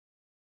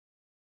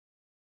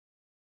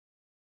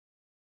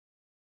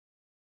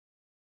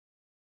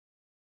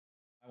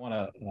I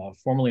want to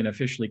formally and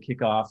officially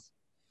kick off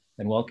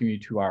and welcome you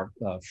to our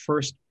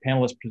first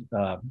panelist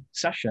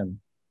session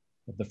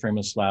of the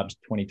Frameless Labs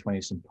 2020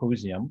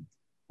 Symposium.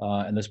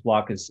 And this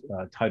block is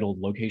titled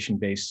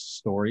Location-Based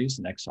Stories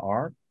in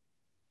XR.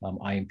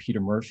 I am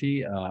Peter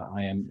Murphey.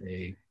 I am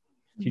a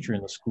teacher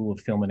in the School of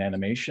Film and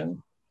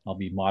Animation. I'll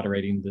be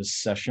moderating this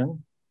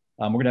session.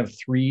 We're going to have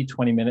 3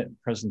 20-minute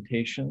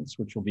presentations,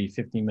 which will be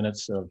 15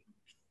 minutes of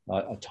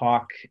a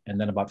talk and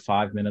then about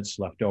 5 minutes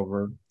left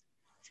over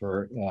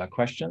for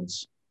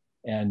questions.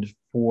 And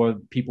for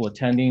people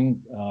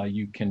attending,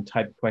 you can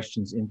type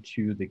questions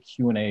into the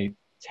Q&A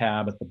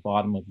tab at the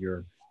bottom of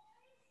your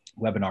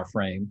webinar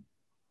frame.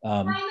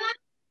 And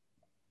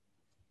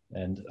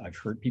I've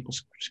heard people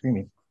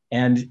screaming.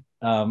 And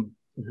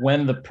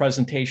when the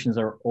presentations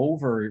are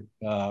over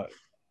and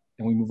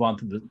we move on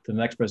to the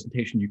next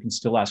presentation, you can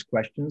still ask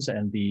questions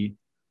and the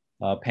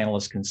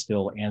panelists can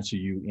still answer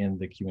you in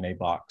the Q&A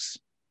box.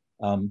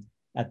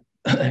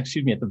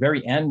 Excuse me, at the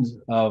very end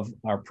of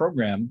our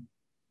program,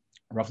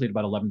 roughly at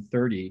about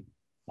 11:30,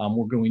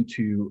 we're going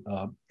to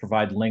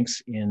provide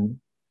links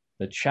in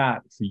the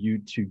chat for you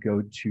to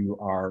go to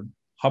our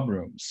hub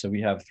rooms. So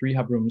we have 3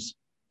 hub rooms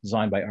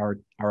designed by our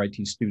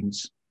RIT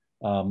students,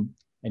 and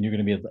you're going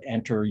to be able to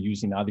enter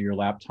using either your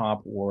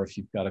laptop or if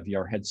you've got a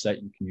VR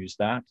headset, you can use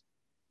that.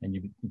 And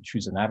you can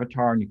choose an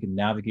avatar and you can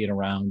navigate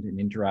around and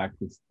interact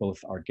with both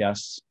our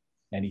guests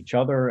and each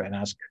other and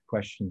ask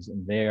questions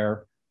in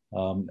there.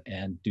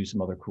 And do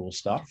some other cool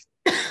stuff.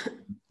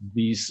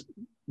 These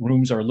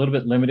rooms are a little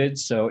bit limited,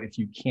 so if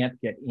you can't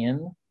get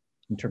in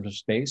terms of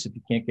space, if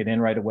you can't get in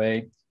right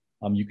away,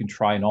 you can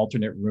try an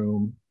alternate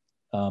room,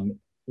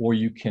 or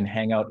you can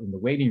hang out in the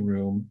waiting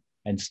room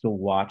and still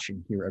watch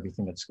and hear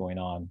everything that's going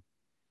on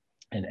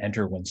and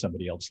enter when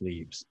somebody else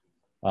leaves.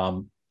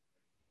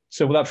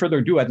 So without further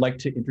ado, I'd like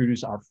to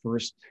introduce our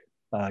first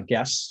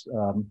guests.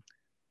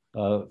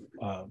 Alsobrook,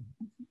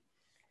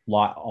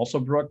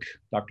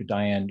 Dr.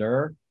 Diane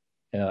Derr,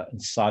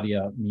 and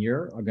Sadia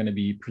are going to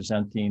be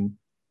presenting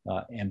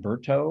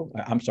Ambedo,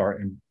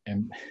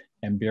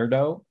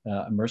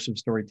 Immersive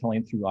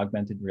Storytelling Through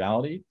Augmented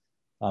Reality.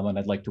 And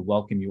I'd like to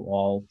welcome you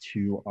all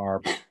to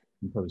our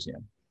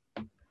symposium.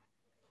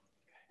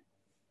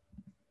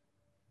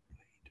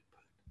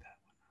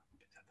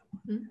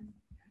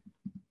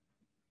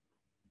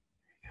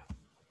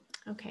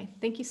 Okay,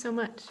 thank you so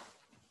much.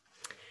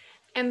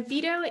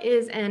 Ambedo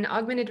is an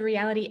augmented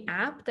reality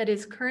app that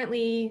is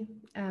currently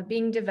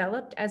being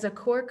developed as a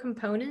core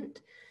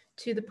component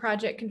to the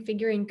project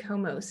Configuring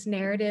Comos,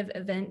 Narrative,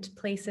 Event,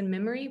 Place, and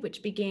Memory,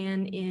 which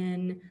began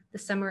in the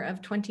summer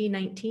of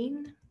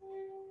 2019.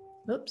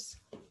 Oops.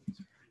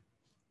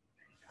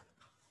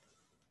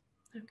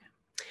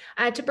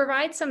 Okay. To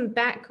provide some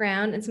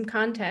background and some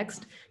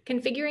context,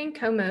 Configuring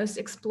Comos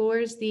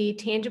explores the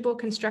tangible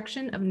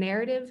construction of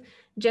narrative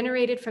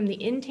generated from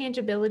the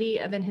intangibility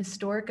of an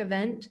historic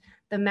event,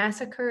 the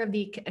massacre of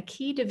the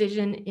Key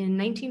division in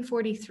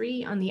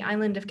 1943 on the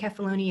island of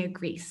Kefalonia,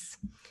 Greece.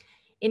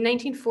 In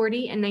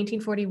 1940 and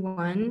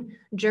 1941,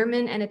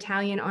 German and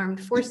Italian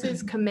armed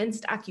forces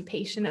commenced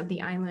occupation of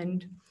the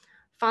island.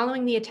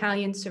 Following the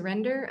Italian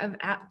surrender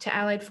to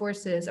Allied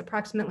forces,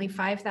 approximately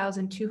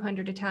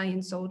 5,200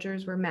 Italian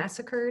soldiers were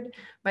massacred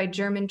by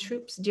German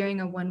troops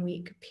during a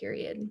 1-week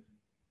period.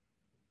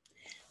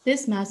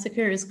 This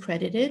massacre is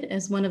credited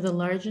as one of the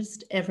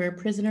largest ever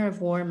prisoner of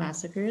war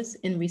massacres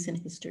in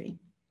recent history.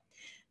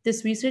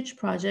 This research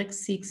project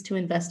seeks to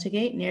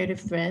investigate narrative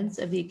threads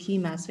of the Key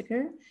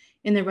massacre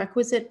in the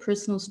requisite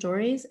personal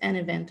stories and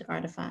event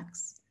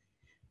artifacts.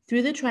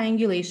 Through the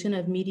triangulation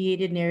of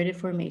mediated narrative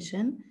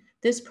formation,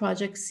 this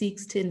project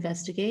seeks to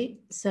investigate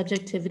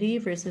subjectivity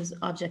versus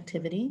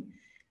objectivity,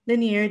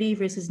 linearity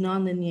versus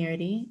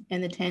nonlinearity,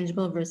 and the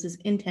tangible versus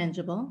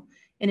intangible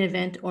in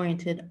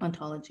event-oriented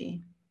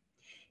ontology.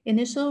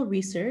 Initial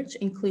research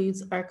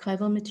includes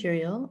archival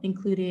material,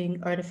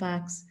 including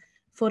artifacts,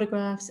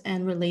 photographs,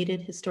 and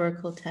related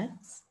historical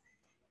texts,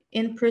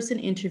 in-person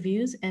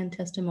interviews and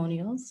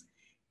testimonials,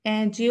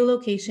 and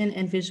geolocation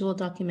and visual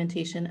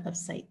documentation of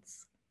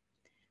sites.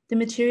 The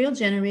material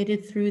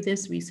generated through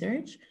this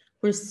research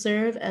will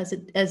serve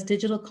as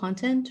digital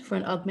content for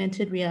an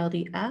augmented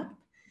reality app,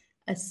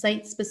 a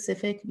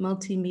site-specific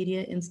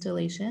multimedia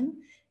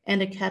installation,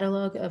 and a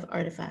catalog of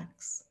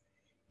artifacts.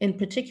 In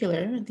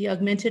particular, the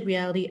augmented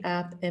reality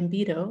app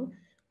Ambedo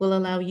will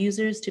allow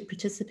users to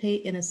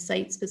participate in a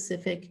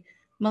site-specific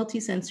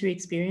multi-sensory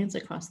experience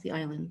across the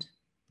island.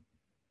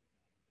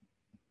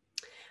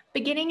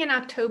 Beginning in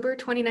October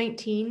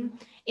 2019,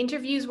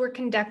 interviews were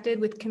conducted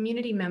with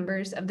community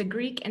members of the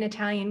Greek and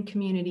Italian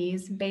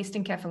communities based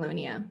in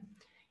Kefalonia.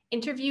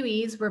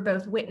 Interviewees were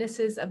both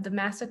witnesses of the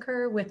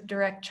massacre with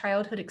direct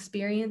childhood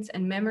experience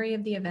and memory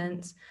of the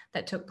events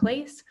that took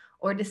place,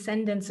 or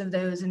descendants of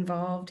those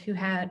involved who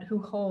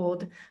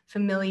hold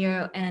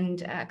familiar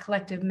and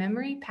collective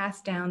memory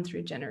passed down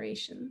through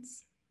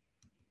generations.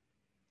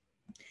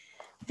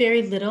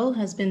 Very little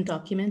has been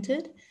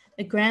documented.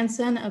 A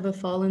grandson of a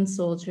fallen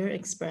soldier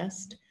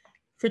expressed,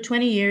 "For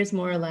 20 years,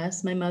 more or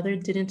less, my mother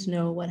didn't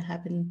know what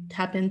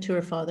happened to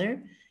her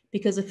father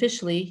because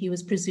officially he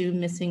was presumed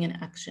missing in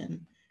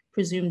action,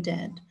 presumed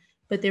dead,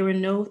 but there were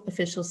no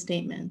official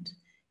statement.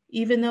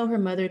 Even though her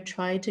mother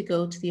tried to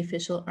go to the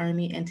official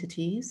army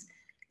entities,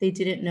 they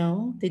didn't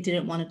know, they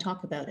didn't want to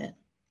talk about it.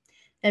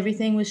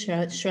 Everything was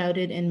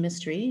shrouded in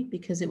mystery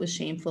because it was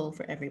shameful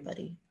for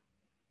everybody.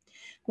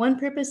 One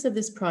purpose of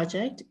this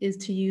project is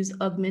to use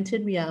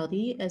augmented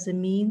reality as a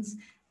means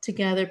to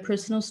gather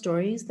personal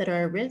stories that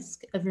are at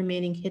risk of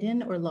remaining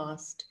hidden or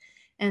lost,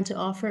 and to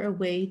offer a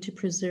way to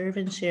preserve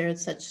and share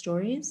such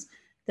stories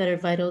that are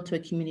vital to a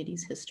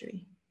community's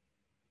history.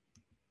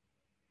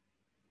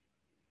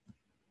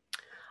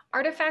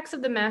 Artifacts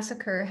of the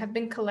massacre have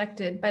been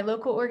collected by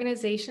local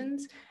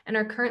organizations and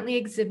are currently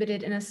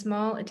exhibited in a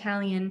small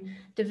Italian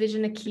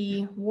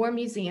Division-a-Key war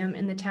museum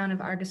in the town of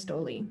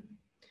Argostoli.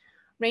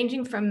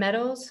 Ranging from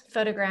medals,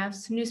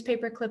 photographs,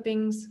 newspaper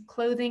clippings,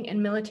 clothing,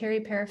 and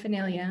military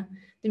paraphernalia,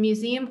 the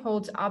museum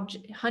holds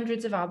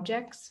hundreds of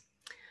objects.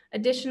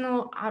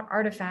 Additional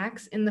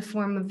artifacts in the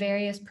form of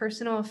various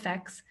personal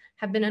effects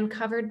have been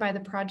uncovered by the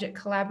project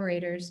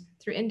collaborators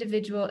through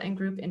individual and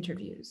group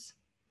interviews.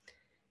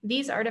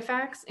 These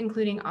artifacts,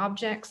 including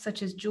objects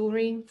such as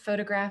jewelry,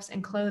 photographs,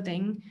 and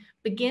clothing,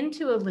 begin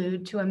to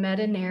allude to a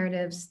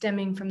meta-narrative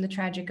stemming from the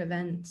tragic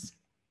events.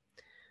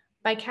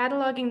 By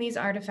cataloging these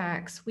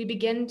artifacts, we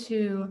begin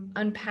to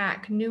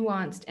unpack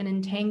nuanced and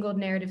entangled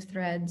narrative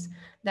threads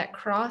that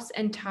cross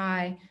and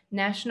tie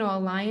national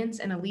alliance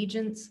and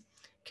allegiance,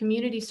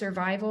 community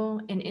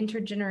survival, and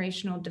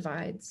intergenerational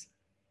divides.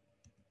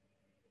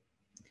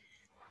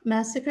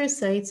 Massacre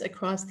sites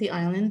across the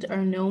island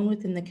are known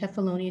within the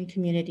Kefalonian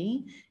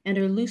community and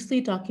are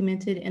loosely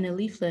documented in a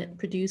leaflet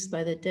produced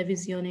by the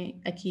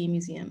Divisione-Aki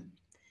Museum.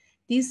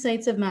 These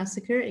sites of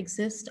massacre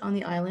exist on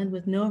the island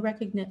with no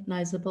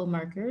recognizable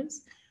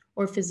markers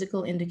or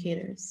physical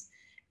indicators.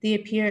 They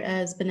appear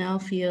as banal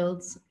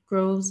fields,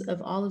 groves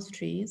of olive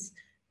trees,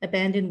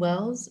 abandoned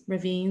wells,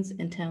 ravines,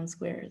 and town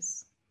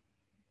squares.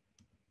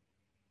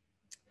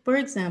 For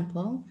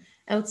example,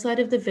 outside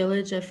of the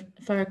village of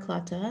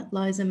Faraklata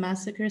lies a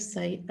massacre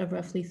site of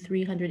roughly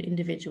 300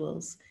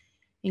 individuals,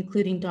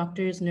 including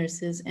doctors,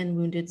 nurses, and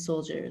wounded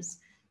soldiers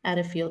at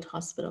a field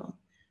hospital.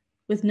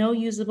 With no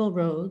usable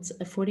roads,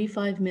 a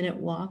 45-minute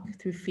walk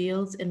through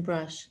fields and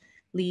brush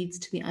leads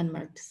to the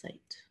unmarked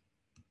site.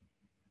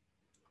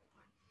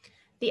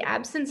 The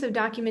absence of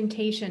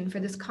documentation for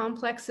this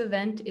complex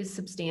event is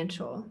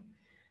substantial.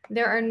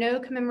 There are no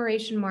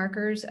commemoration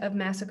markers of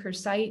massacre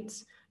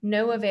sites,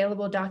 no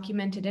available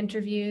documented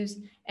interviews,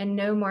 and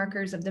no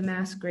markers of the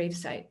mass grave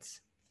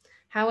sites.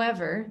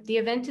 However, the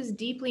event is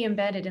deeply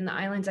embedded in the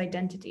island's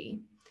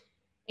identity.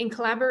 In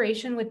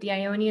collaboration with the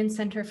Ionian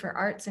Center for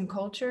Arts and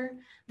Culture,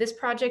 this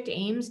project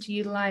aims to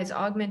utilize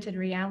augmented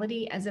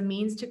reality as a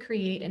means to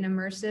create an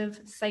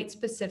immersive,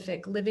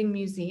 site-specific living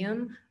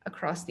museum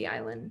across the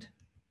island.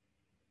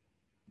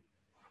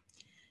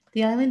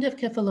 The island of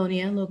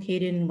Kefalonia,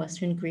 located in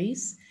western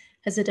Greece,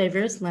 has a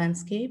diverse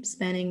landscape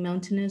spanning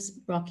mountainous,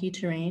 rocky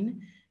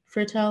terrain,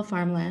 fertile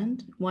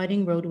farmland,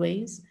 winding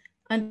roadways,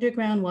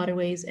 underground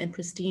waterways, and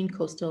pristine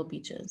coastal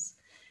beaches.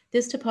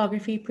 This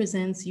topography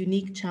presents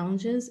unique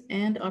challenges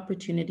and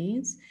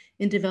opportunities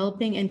in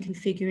developing and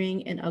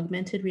configuring an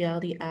augmented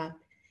reality app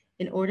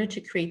in order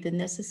to create the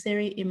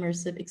necessary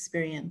immersive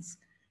experience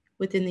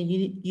within the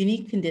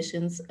unique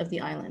conditions of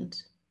the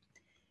island.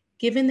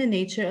 Given the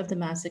nature of the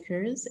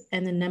massacres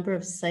and the number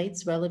of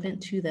sites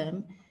relevant to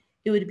them,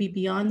 it would be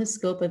beyond the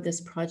scope of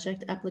this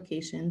project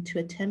application to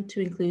attempt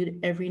to include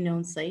every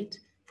known site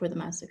for the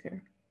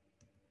massacre.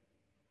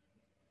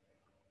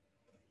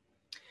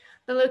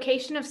 The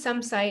location of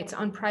some sites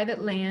on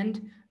private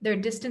land, their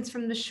distance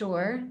from the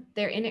shore,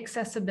 their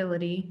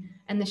inaccessibility,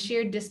 and the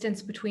sheer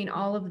distance between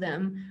all of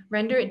them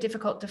render it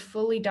difficult to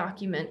fully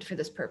document for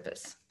this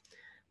purpose.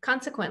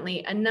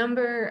 Consequently,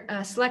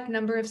 a select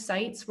number of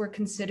sites were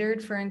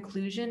considered for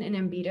inclusion in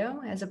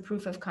Ambedo as a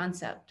proof of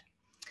concept.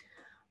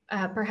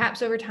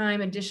 Perhaps over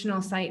time,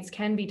 additional sites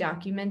can be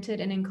documented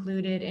and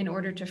included in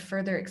order to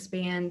further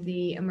expand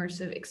the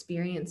immersive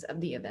experience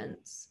of the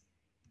events.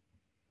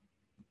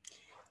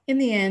 In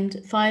the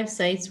end, 5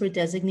 sites were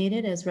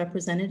designated as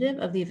representative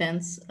of the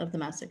events of the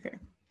massacre.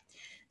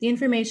 The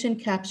information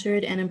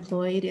captured and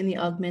employed in the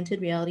augmented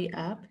reality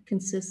app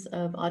consists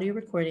of audio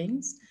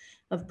recordings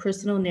of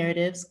personal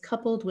narratives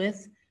coupled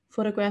with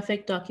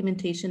photographic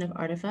documentation of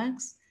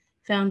artifacts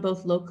found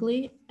both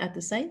locally at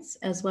the sites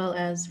as well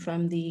as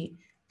from the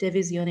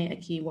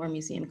Divisione-Aki War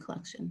Museum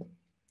collection.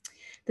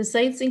 The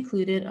sites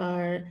included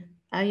are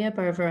Aya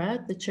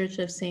Barbara, the Church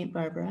of St.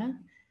 Barbara,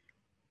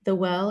 the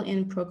well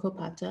in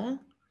Procopata,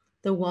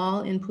 the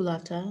wall in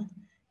Pulata,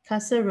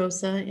 Casa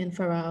Rosa in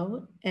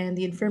Farao, and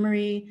the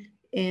infirmary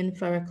in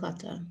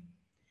Faraklata.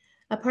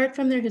 Apart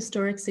from their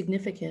historic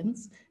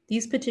significance,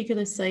 these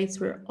particular sites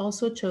were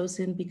also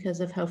chosen because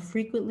of how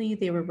frequently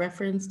they were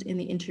referenced in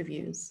the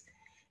interviews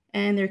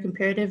and their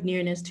comparative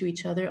nearness to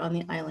each other on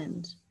the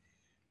island.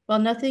 While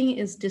nothing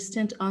is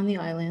distant on the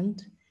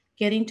island,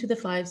 getting to the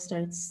 5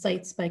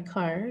 sites by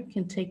car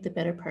can take the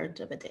better part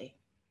of a day.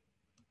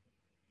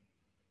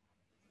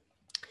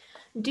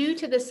 Due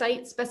to the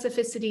site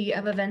specificity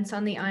of events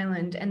on the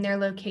island and their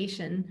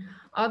location,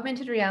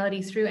 augmented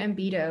reality through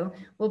Ambedo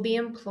will be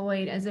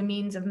employed as a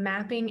means of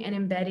mapping and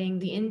embedding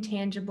the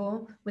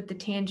intangible with the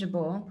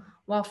tangible,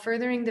 while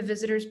furthering the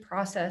visitor's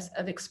process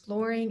of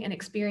exploring and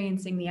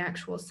experiencing the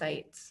actual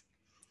sites.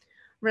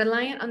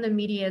 Reliant on the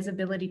media's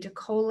ability to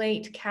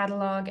collate,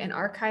 catalog, and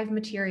archive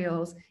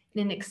materials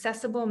in an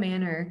accessible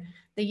manner,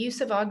 the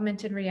use of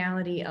augmented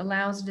reality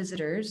allows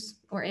visitors,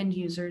 or end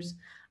users,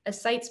 a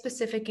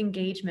site-specific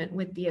engagement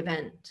with the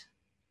event.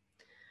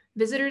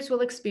 Visitors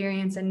will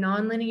experience a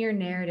nonlinear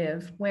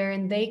narrative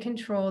wherein they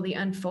control the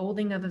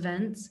unfolding of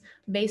events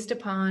based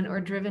upon or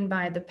driven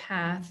by the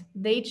path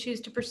they choose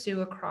to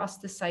pursue across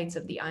the sites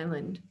of the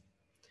island.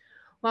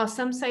 While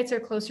some sites are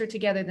closer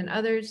together than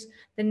others,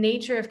 the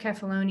nature of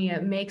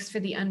Kefalonia makes for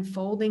the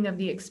unfolding of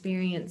the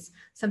experience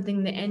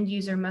something the end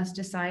user must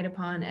decide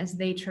upon as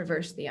they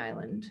traverse the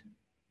island.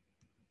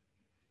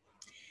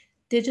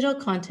 Digital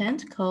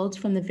content culled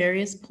from the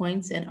various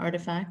points and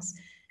artifacts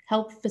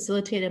help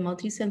facilitate a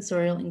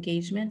multisensorial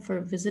engagement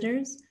for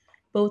visitors,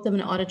 both of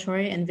an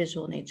auditory and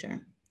visual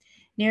nature.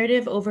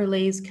 Narrative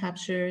overlays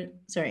capture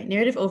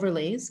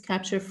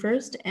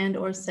first and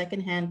or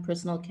secondhand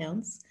personal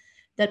accounts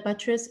that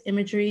buttress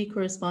imagery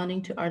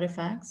corresponding to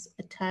artifacts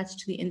attached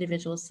to the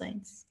individual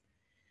sites.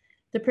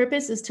 The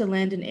purpose is to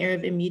lend an air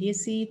of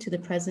immediacy to the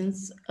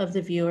presence of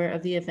the viewer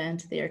of the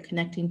event they are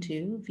connecting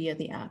to via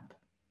the app.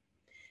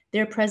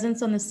 Their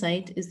presence on the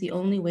site is the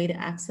only way to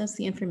access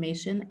the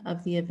information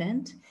of the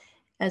event,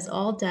 as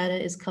all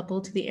data is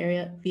coupled to the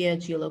area via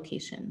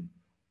geolocation.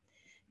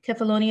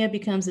 Kefalonia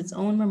becomes its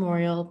own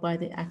memorial by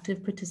the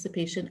active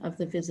participation of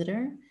the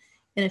visitor,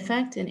 in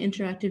effect, an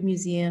interactive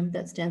museum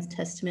that stands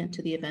testament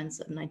to the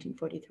events of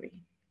 1943.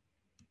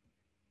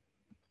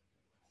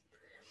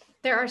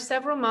 There are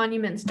several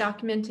monuments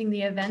documenting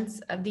the events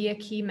of the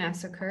Vickie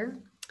massacre.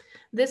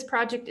 This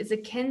project is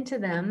akin to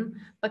them,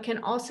 but can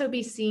also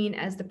be seen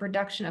as the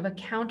production of a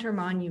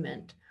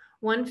counter-monument,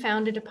 one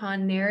founded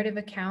upon narrative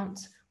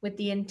accounts with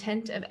the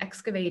intent of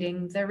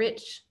excavating the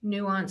rich,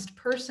 nuanced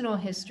personal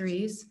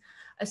histories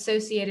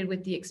associated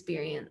with the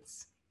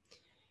experience.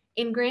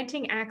 In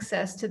granting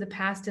access to the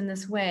past in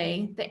this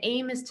way, the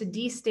aim is to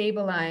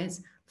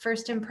destabilize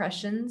first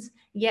impressions,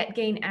 yet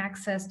gain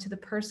access to the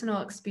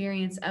personal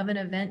experience of an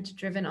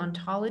event-driven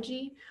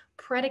ontology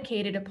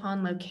predicated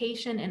upon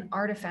location and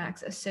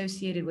artifacts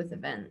associated with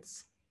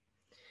events.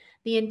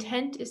 The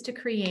intent is to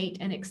create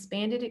an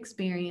expanded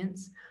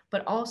experience,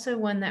 but also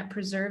one that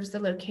preserves the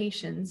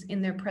locations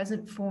in their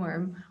present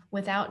form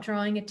without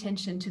drawing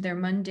attention to their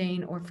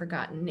mundane or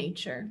forgotten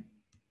nature.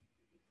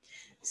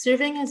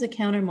 Serving as a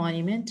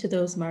counter-monument to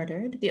those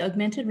martyred, the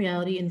augmented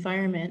reality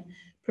environment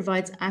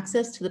provides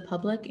access to the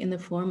public in the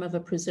form of a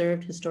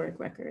preserved historic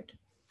record.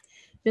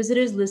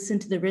 Visitors listen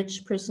to the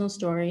rich personal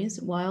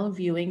stories while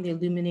viewing the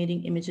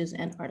illuminating images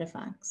and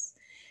artifacts.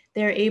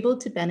 They are able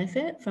to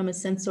benefit from a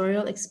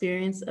sensorial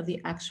experience of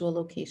the actual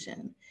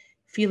location,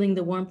 feeling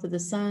the warmth of the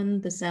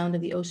sun, the sound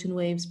of the ocean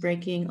waves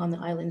breaking on the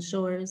island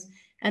shores,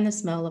 and the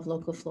smell of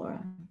local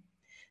flora.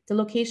 The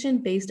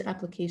location-based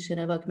application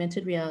of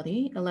augmented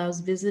reality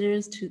allows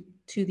visitors to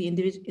the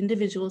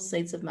individual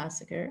sites of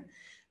massacre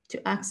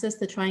to access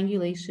the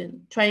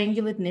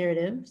triangulate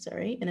narrative,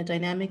 in a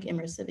dynamic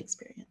immersive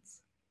experience.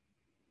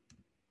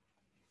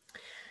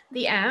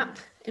 The app,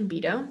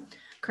 Ambedo,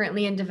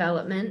 currently in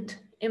development,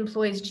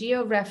 employs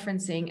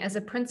georeferencing as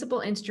a principal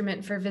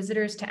instrument for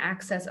visitors to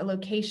access a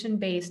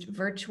location-based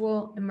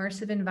virtual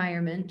immersive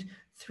environment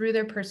through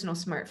their personal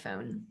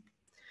smartphone.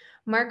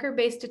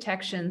 Marker-based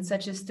detection,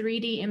 such as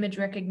 3D image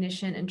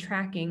recognition and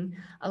tracking,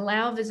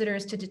 allow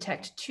visitors to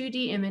detect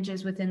 2D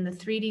images within the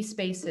 3D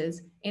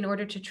spaces in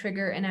order to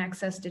trigger and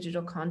access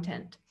digital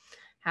content.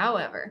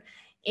 However,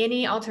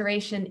 any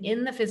alteration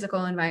in the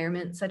physical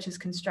environment, such as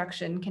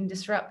construction, can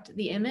disrupt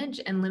the image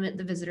and limit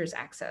the visitor's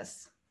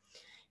access.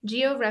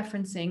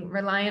 Georeferencing,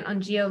 reliant on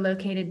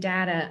geolocated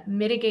data,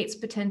 mitigates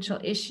potential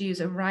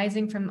issues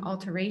arising from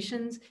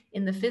alterations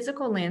in the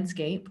physical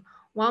landscape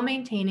while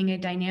maintaining a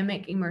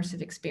dynamic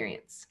immersive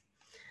experience.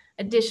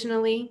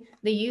 Additionally,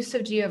 the use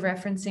of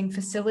georeferencing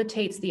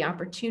facilitates the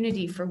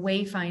opportunity for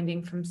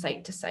wayfinding from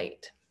site to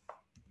site.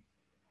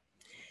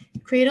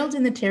 Cradled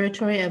in the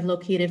territory of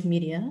locative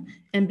media,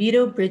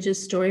 Ambedo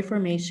bridges story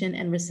formation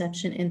and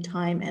reception in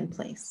time and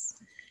place.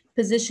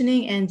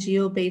 Positioning and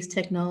geo-based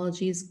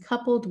technologies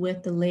coupled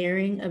with the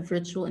layering of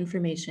virtual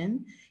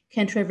information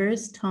can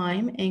traverse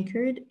time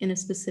anchored in a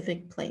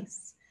specific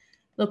place.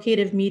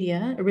 Locative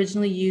media,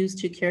 originally used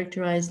to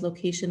characterize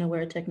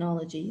location-aware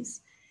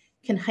technologies,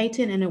 can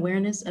heighten an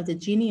awareness of the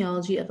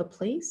genealogy of a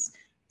place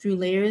through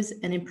layers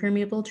and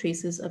impermeable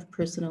traces of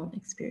personal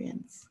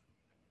experience.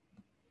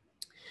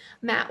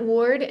 Matt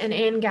Ward and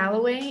Anne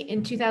Galloway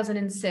in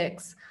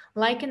 2006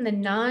 likened the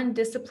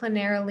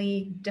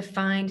non-disciplinarily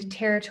defined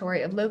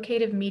territory of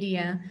locative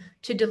media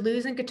to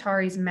Deleuze and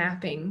Guattari's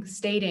mapping,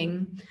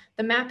 stating,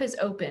 "The map is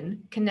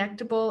open,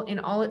 connectable in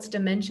all its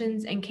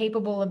dimensions and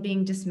capable of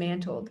being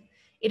dismantled.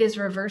 It is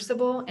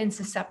reversible and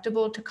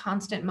susceptible to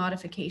constant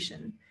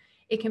modification.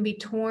 It can be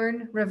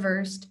torn,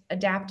 reversed,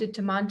 adapted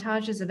to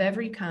montages of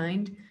every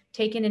kind,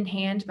 taken in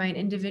hand by an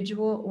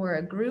individual or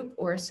a group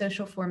or a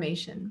social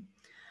formation.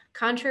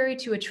 Contrary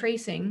to a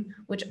tracing,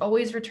 which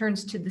always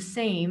returns to the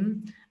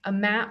same, a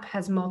map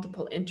has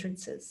multiple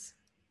entrances.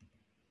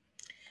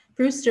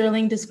 Bruce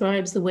Sterling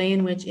describes the way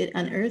in which it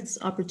unearths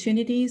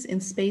opportunities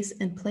in space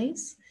and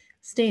place,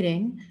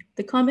 stating,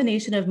 the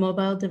combination of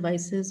mobile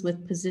devices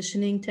with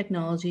positioning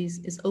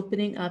technologies is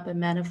opening up a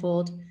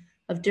manifold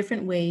of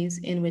different ways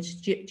in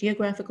which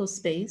geographical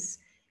space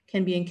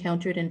can be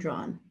encountered and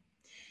drawn.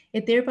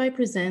 It thereby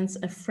presents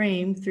a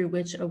frame through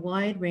which a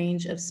wide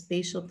range of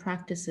spatial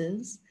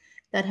practices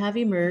that have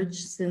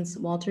emerged since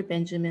Walter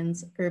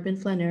Benjamin's urban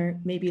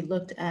flaneur may be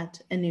looked at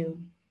anew.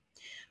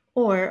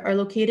 Or are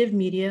locative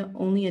media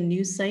only a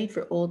new site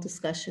for old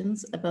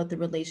discussions about the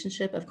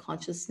relationship of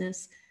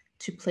consciousness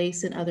to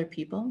place and other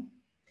people?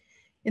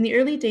 In the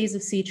early days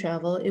of sea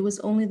travel, it was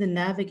only the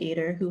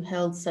navigator who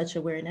held such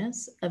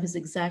awareness of his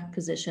exact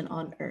position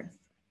on Earth.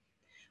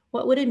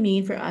 What would it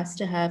mean for us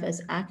to have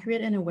as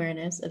accurate an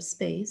awareness of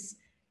space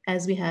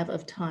as we have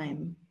of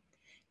time?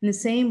 In the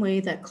same way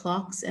that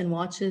clocks and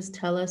watches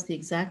tell us the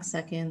exact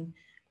second,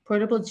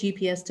 portable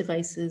GPS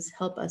devices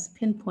help us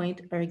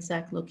pinpoint our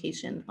exact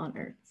location on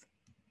Earth.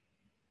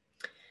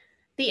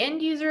 The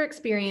end user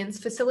experience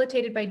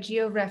facilitated by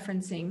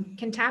georeferencing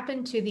can tap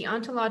into the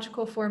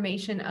ontological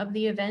formation of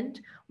the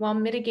event while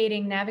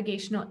mitigating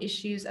navigational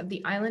issues of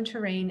the island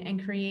terrain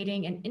and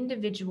creating an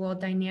individual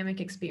dynamic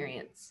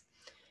experience.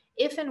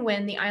 If and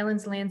when the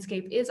island's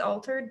landscape is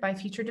altered by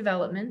future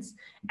developments,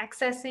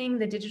 accessing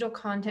the digital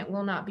content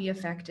will not be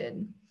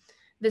affected.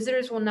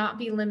 Visitors will not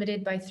be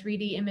limited by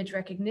 3D image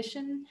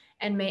recognition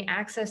and may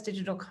access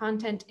digital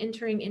content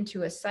entering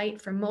into a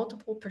site from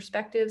multiple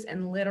perspectives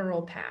and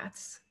literal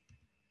paths.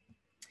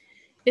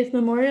 If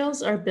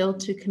memorials are built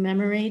to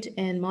commemorate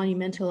and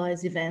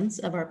monumentalize events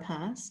of our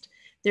past,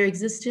 their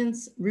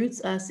existence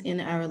roots us in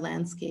our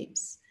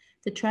landscapes.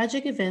 The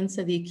tragic events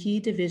of the Key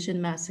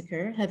Division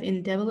massacre have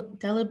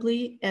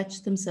indelibly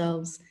etched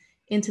themselves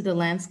into the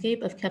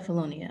landscape of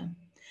Kefalonia,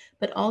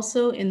 but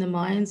also in the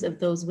minds of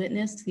those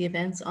witnessed to the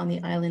events on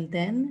the island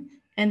then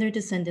and their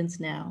descendants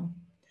now.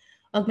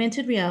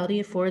 Augmented reality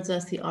affords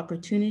us the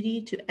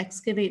opportunity to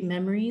excavate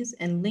memories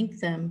and link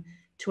them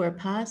to our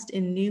past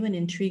in new and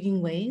intriguing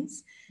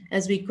ways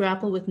as we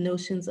grapple with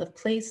notions of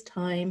place,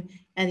 time,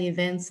 and the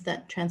events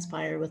that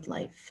transpire with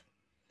life.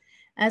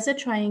 As a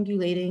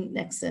triangulating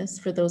nexus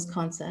for those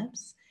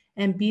concepts,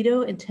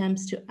 Ambedo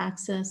attempts to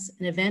access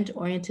an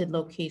event-oriented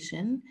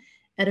location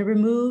at a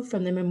remove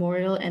from the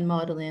memorial and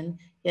modeling,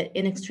 yet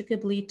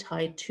inextricably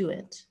tied to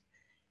it.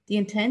 The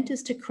intent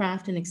is to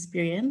craft an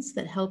experience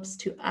that helps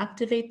to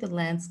activate the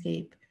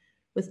landscape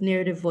with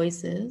narrative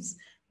voices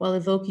while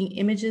evoking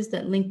images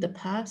that link the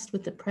past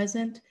with the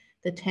present,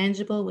 the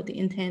tangible with the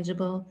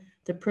intangible,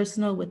 the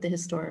personal with the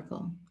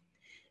historical.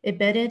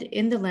 Embedded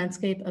in the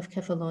landscape of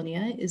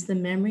Kefalonia is the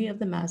memory of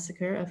the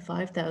massacre of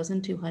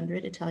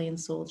 5,200 Italian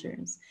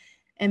soldiers.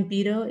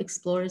 Ambedo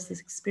explores this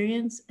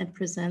experience and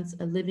presents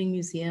a living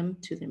museum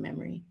to their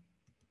memory.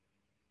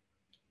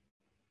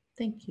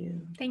 Thank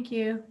you. Thank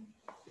you.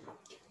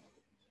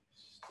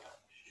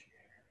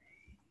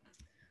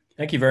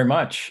 Thank you very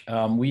much.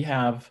 We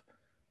have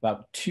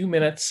about 2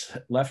 minutes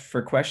left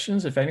for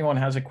questions. If anyone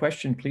has a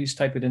question, please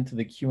type it into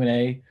the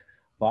Q&A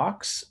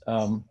box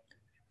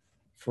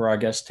for our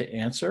guests to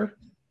answer.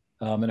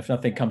 And if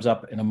nothing comes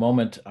up in a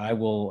moment, I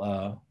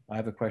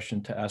have a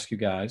question to ask you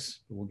guys.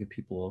 We'll give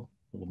people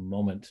a little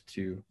moment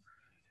to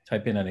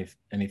type in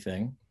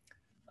anything.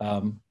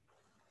 There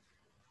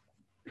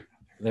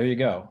you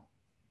go.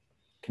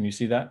 Can you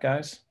see that,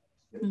 guys?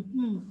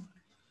 Mm-hmm.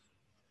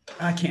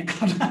 I can't.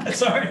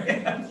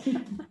 Sorry.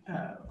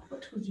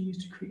 What tools do you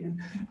use to create?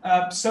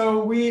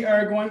 So we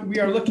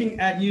are looking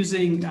at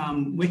using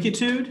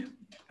Wikitude.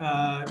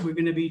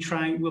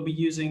 We'll be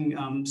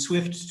using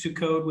Swift to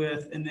code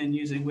with, and then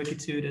using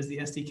Wikitude as the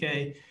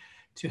SDK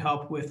to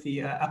help with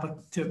the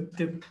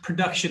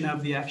production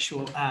of the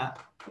actual app.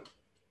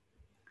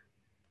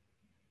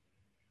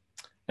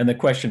 And the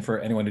question for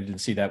anyone who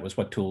didn't see that was,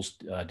 what tools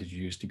did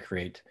you use to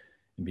create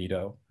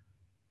Ambedo?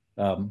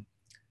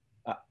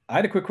 I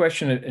had a quick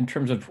question in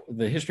terms of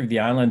the history of the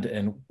island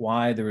and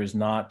why there is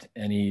not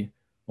any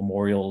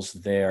memorials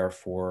there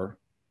for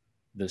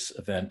this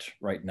event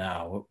right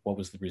now. What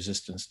was the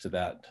resistance to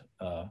that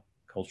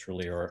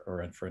culturally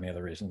or for any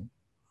other reason?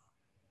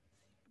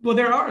 Well,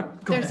 there are.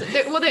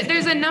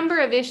 There's a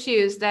number of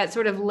issues that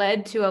sort of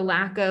led to a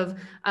lack of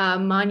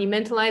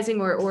monumentalizing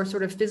or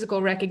sort of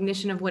physical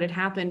recognition of what had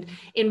happened.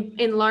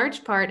 In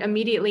large part,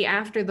 immediately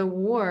after the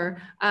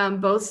war,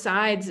 both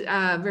sides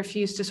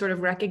refused to sort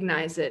of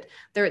recognize it.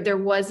 There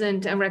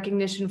wasn't a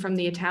recognition from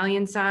the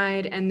Italian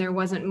side, and there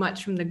wasn't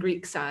much from the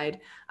Greek side.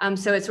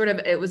 So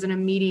it was an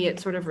immediate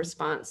sort of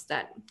response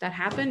that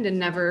happened and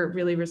never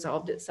really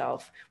resolved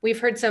itself. We've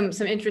heard some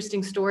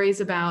interesting stories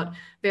about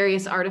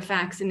various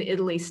artifacts in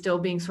Italy still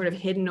being sort of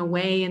hidden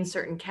away in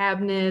certain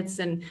cabinets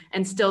and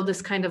still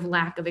this kind of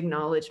lack of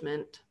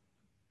acknowledgement.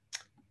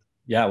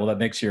 Yeah, well, that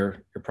makes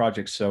your your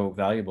project's so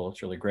valuable.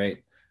 It's really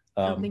great.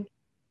 Thank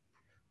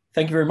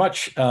you very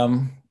much.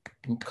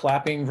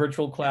 Clapping,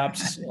 virtual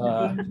claps.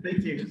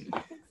 Thank you.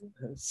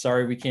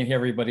 Sorry, we can't hear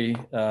everybody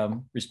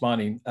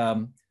responding. We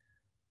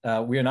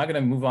are now going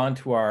to move on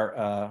to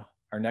our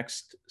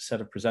next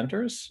set of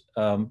presenters.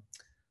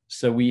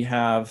 So we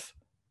have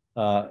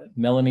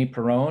Mélanie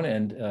Péron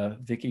and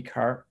Vickie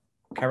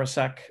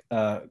Karasic,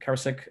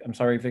 I'm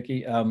sorry,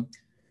 Vickie,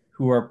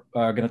 who are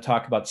going to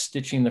talk about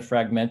stitching the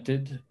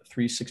fragmented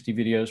 360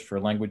 videos for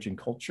language and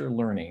culture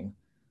learning.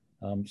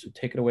 So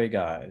take it away,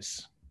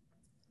 guys.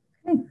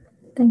 Okay,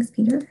 thanks,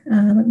 Peter.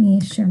 Let me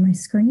share my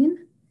screen.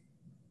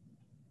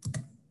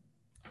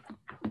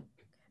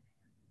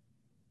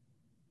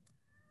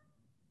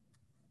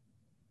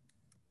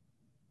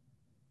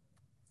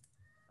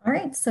 All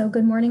right, so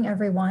good morning,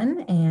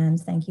 everyone, and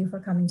thank you for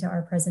coming to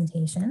our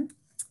presentation.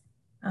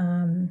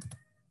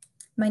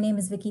 My name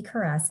is Vickie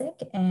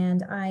Karasic,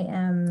 and I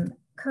am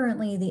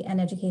currently an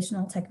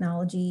educational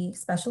technology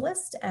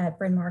specialist at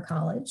Bryn Mawr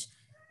College.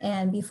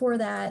 And before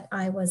that,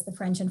 I was the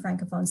French and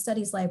Francophone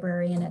Studies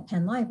librarian at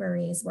Penn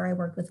Libraries, where I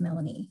worked with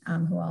Mélanie,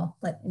 who I'll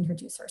let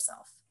introduce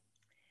herself.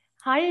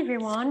 Hi,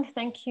 everyone.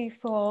 Thank you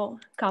for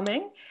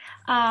coming.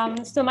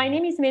 So my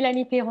name is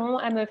Mélanie Péron.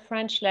 I'm a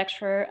French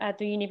lecturer at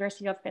the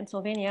University of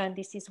Pennsylvania, and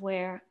this is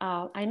where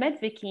I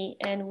met Vickie,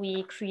 and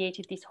we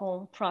created this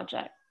whole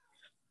project.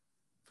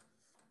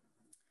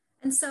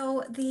 And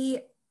so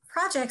the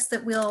projects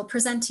that we'll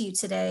present to you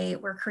today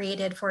were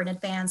created for an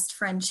advanced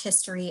French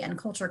history and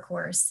culture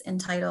course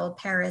entitled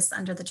Paris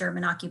Under the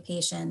German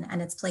Occupation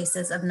and Its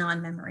Places of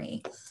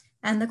Non-Memory.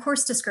 And the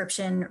course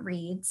description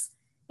reads,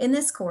 in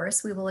this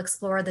course, we will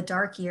explore the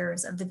dark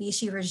years of the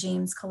Vichy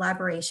regime's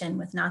collaboration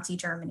with Nazi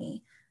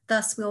Germany.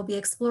 Thus, we will be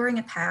exploring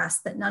a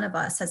past that none of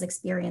us has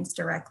experienced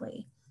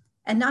directly.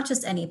 And not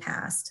just any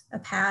past, a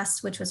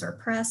past which was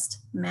repressed,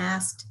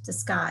 masked,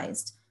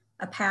 disguised,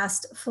 a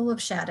past full of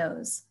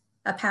shadows,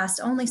 a past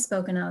only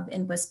spoken of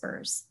in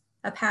whispers,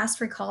 a past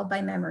recalled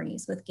by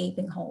memories with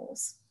gaping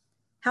holes.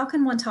 How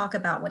can one talk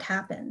about what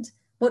happened?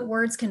 What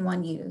words can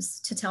one use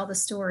to tell the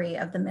story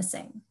of the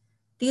missing?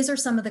 These are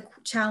some of the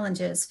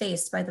challenges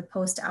faced by the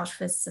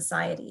post-Auschwitz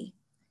society.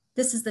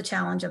 This is the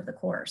challenge of the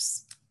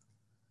course.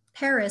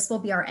 Paris will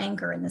be our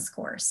anchor in this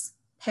course.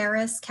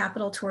 Paris,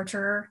 capital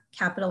torturer,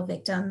 capital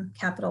victim,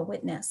 capital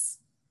witness.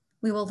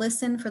 We will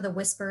listen for the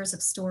whispers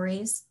of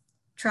stories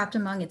trapped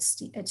among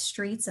its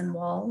streets and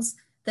walls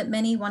that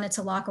many wanted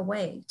to lock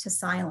away to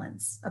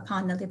silence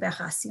upon the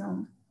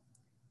Libération.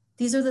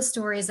 These are the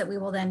stories that we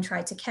will then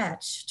try to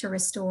catch, to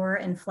restore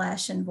in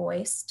flesh and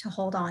voice, to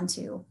hold on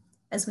to,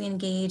 as we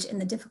engage in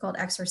the difficult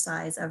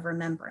exercise of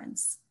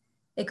remembrance.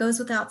 It goes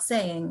without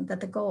saying that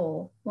the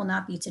goal will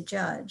not be to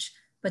judge,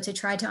 but to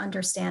try to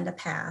understand a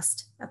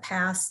past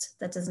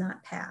that does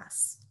not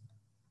pass.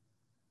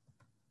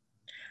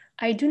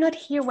 I do not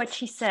hear what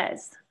she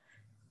says.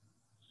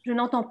 Je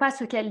n'entends pas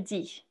ce qu'elle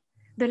dit.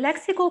 The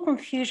lexical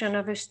confusion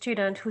of a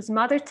student whose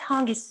mother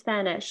tongue is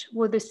Spanish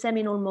was the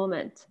seminal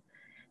moment.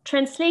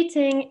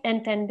 Translating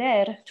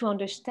entender, to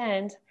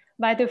understand,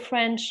 by the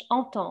French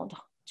entendre,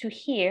 to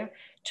hear,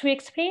 to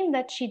explain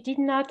that she did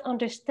not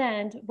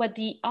understand what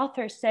the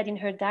author said in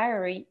her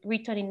diary,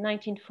 written in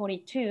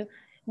 1942,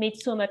 made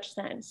so much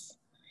sense.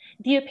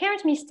 The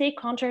apparent mistake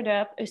conjured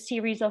up a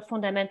series of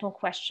fundamental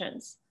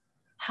questions.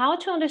 How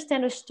to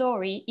understand a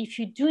story if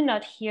you do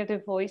not hear the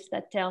voice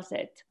that tells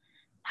it?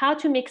 How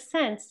to make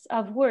sense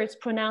of words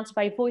pronounced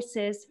by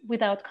voices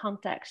without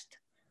context?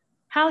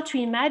 How to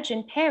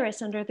imagine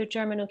Paris under the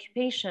German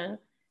occupation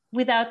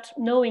without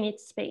knowing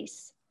its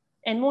space?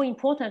 And more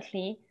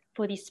importantly,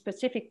 for this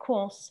specific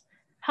course,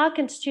 how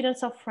can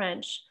students of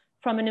French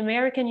from an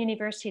American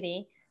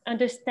university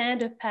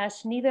understand a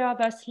past neither of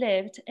us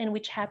lived and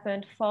which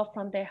happened far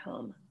from their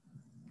home?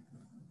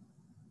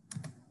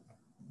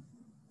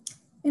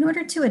 In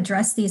order to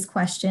address these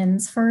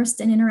questions,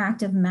 first, an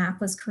interactive map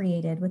was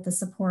created with the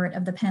support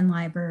of the Penn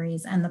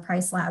Libraries and the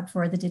Price Lab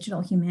for the Digital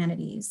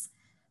Humanities.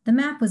 The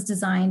map was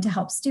designed to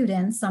help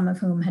students, some of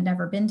whom had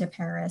never been to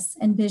Paris,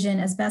 envision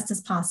as best as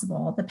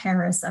possible the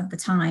Paris of the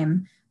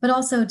time, but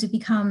also to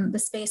become the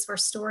space where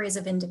stories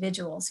of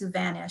individuals who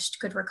vanished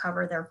could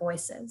recover their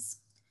voices.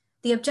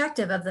 The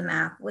objective of the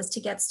map was to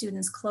get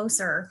students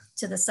closer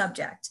to the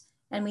subject,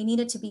 and we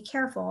needed to be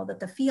careful that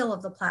the feel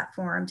of the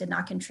platform did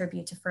not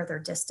contribute to further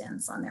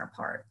distance on their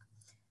part.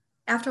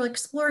 After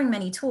exploring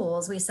many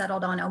tools, we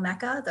settled on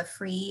Omeka, the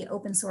free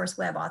open source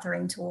web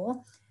authoring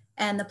tool,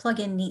 and the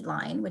plugin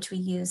Neatline, which we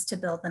used to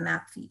build the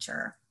map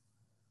feature.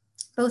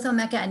 Both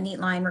Omeka and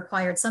Neatline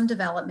required some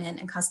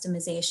development and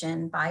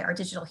customization by our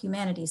digital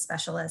humanities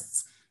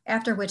specialists,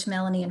 after which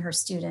Mélanie and her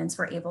students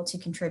were able to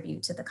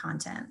contribute to the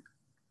content.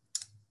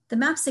 The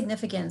map's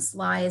significance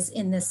lies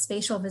in this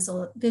spatial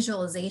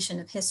visualization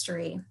of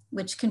history,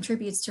 which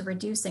contributes to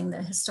reducing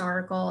the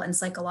historical and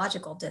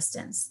psychological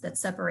distance that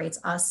separates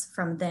us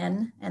from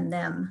then and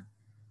them.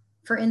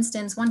 For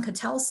instance, one could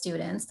tell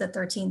students that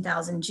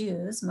 13,000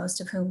 Jews,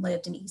 most of whom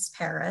lived in East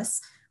Paris,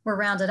 were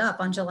rounded up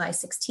on July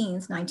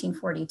 16th,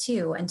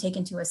 1942, and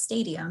taken to a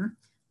stadium,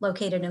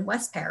 located in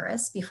West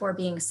Paris before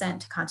being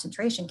sent to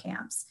concentration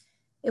camps,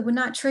 it would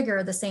not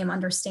trigger the same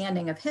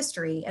understanding of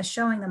history as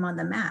showing them on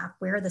the map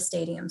where the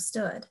stadium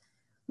stood.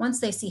 Once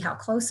they see how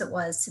close it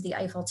was to the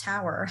Eiffel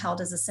Tower,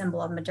 held as a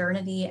symbol of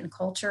modernity and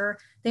culture,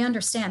 they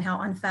understand how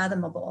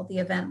unfathomable the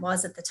event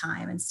was at the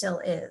time and still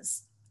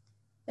is.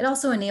 It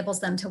also enables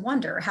them to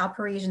wonder how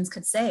Parisians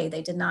could say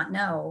they did not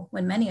know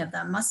when many of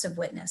them must have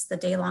witnessed the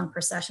day-long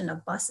procession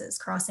of buses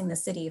crossing the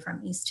city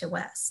from east to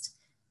west.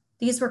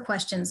 These were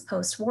questions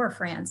post-war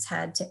France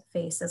had to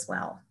face as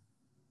well.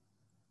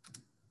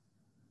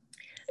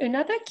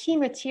 Another key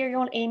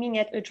material aiming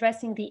at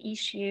addressing the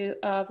issue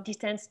of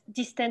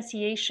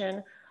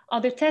distanciation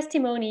are the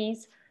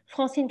testimonies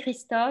Francine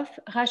Christophe,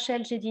 Rachel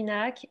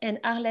Jedinac, and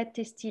Arlette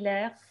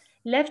Testiller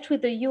left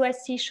with the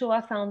USC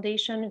Shoah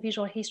Foundation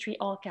Visual History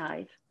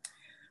Archive,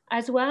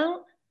 as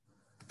well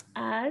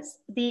as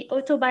the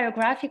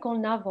autobiographical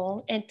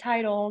novel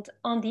entitled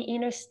On the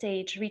Inner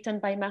Stage, written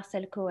by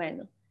Marcel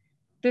Cohen.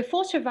 The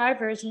 4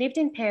 survivors lived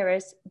in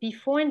Paris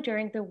before and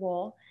during the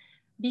war,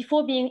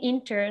 before being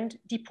interned,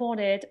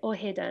 deported, or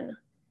hidden.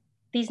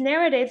 These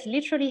narratives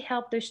literally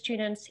help the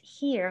students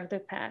hear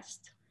the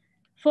past.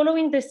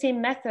 Following the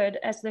same method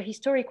as the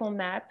historical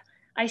map,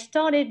 I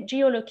started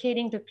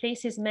geolocating the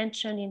places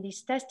mentioned in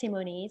these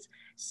testimonies,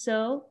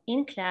 so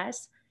in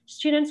class,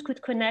 students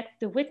could connect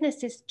the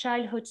witnesses'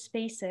 childhood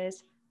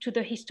spaces to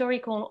the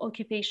historical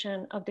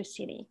occupation of the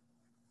city.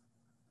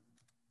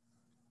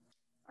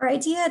 Our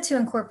idea to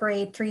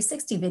incorporate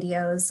 360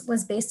 videos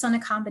was based on a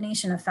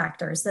combination of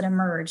factors that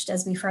emerged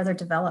as we further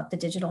developed the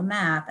digital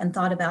map and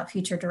thought about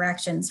future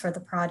directions for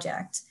the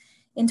project.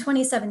 In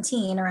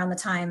 2017, around the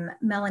time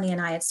Mélanie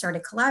and I had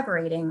started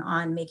collaborating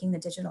on making the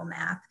digital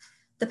map,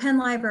 the Penn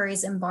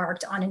Libraries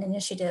embarked on an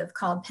initiative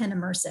called Penn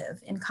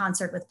Immersive in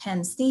concert with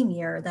Penn's theme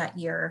year that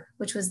year,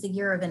 which was the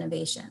Year of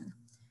Innovation.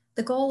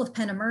 The goal of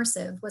Penn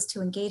Immersive was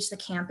to engage the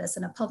campus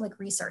in a public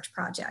research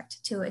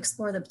project to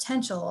explore the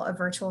potential of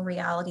virtual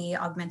reality,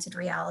 augmented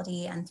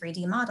reality, and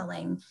 3D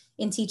modeling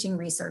in teaching,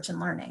 research, and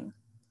learning.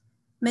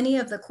 Many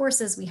of the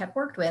courses we had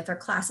worked with or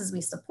classes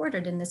we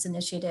supported in this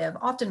initiative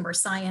often were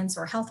science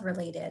or health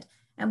related,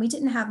 and we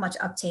didn't have much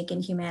uptake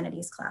in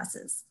humanities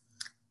classes.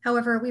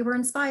 However, we were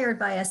inspired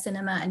by a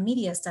cinema and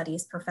media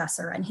studies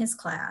professor and his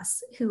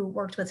class who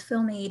worked with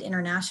Film Aid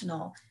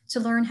International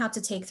to learn how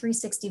to take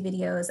 360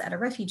 videos at a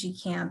refugee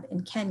camp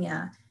in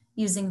Kenya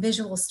using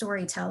visual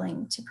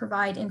storytelling to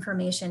provide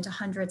information to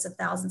hundreds of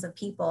thousands of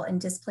people in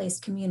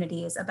displaced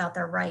communities about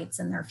their rights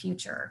and their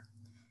future.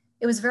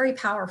 It was a very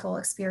powerful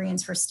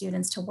experience for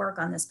students to work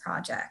on this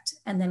project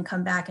and then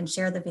come back and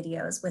share the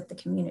videos with the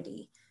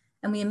community.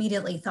 And we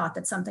immediately thought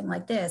that something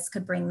like this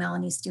could bring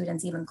Mélanie's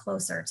students even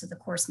closer to the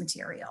course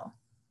material.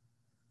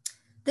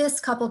 This,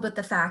 coupled with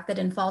the fact that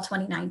in fall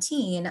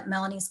 2019,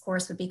 Mélanie's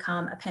course would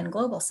become a Penn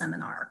Global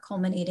seminar,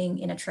 culminating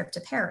in a trip to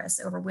Paris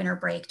over winter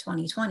break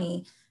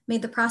 2020,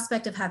 made the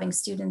prospect of having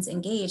students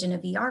engage in a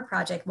VR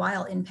project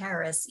while in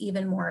Paris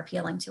even more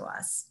appealing to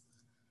us.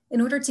 In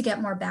order to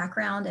get more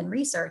background and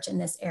research in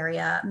this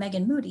area,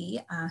 Megan Moody,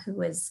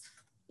 who is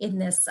in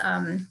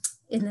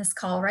this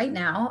call right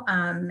now,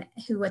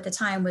 who at the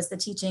time was the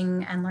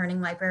teaching and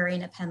learning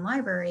librarian at Penn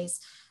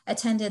Libraries,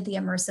 attended the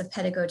Immersive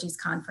Pedagogies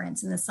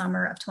Conference in the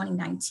summer of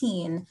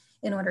 2019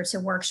 in order to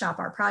workshop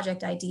our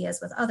project ideas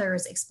with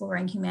others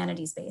exploring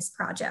humanities-based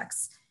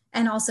projects,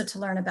 and also to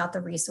learn about the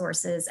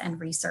resources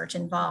and research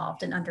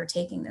involved in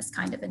undertaking this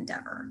kind of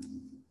endeavor.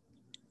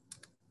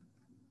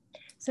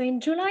 So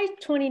in July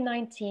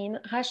 2019,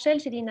 Rachel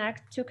Jedinac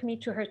took me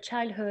to her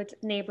childhood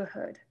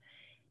neighborhood.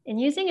 And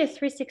using a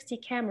 360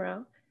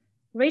 camera,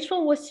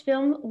 Rachel was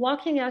filmed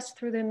walking us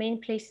through the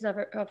main places of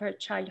her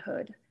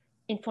childhood.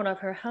 In front of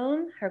her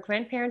home, her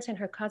grandparents and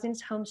her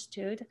cousins' home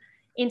stood,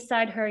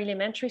 inside her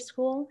elementary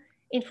school,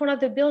 in front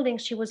of the building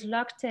she was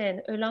locked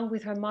in, along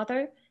with her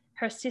mother,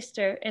 her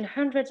sister, and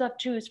hundreds of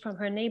Jews from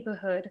her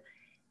neighborhood,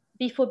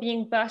 before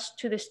being bused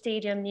to the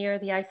stadium near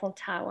the Eiffel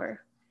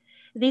Tower.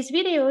 These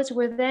videos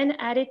were then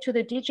added to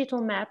the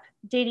digital map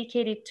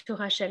dedicated to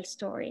Rachel's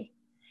story.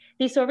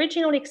 This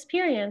original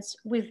experience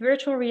with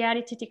virtual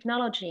reality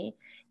technology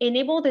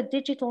enabled a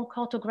digital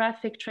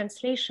cartographic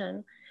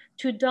translation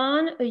to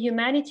dawn a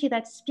humanity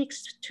that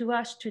speaks to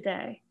us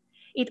today.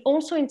 It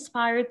also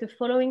inspired the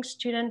following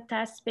student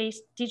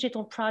task-based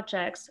digital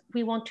projects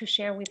we want to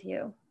share with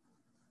you.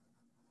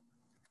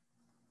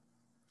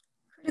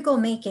 Critical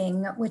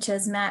making, which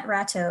as Matt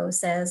Ratto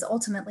says,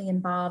 ultimately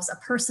involves a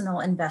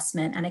personal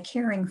investment and a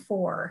caring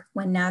for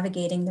when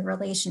navigating the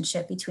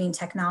relationship between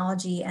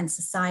technology and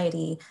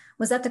society,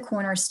 was at the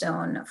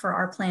cornerstone for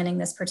our planning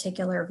this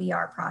particular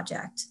VR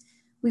project.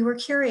 We were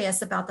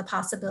curious about the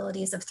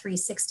possibilities of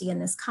 360 in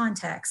this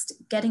context,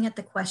 getting at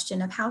the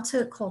question of how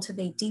to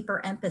cultivate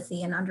deeper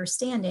empathy and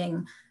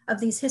understanding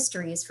of these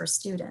histories for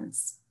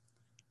students.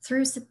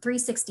 Through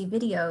 360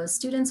 videos,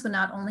 students would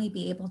not only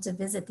be able to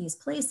visit these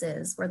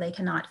places where they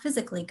cannot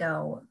physically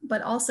go,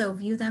 but also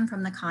view them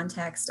from the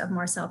context of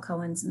Marcel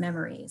Cohen's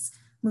memories,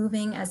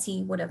 moving as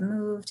he would have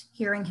moved,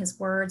 hearing his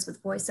words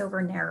with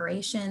voiceover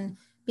narration,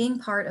 being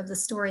part of the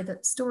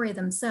story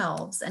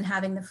themselves and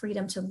having the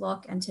freedom to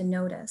look and to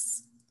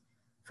notice.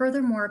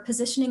 Furthermore,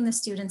 positioning the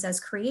students as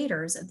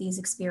creators of these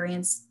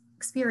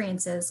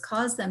experiences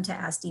caused them to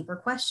ask deeper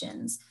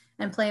questions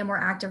and play a more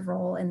active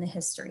role in the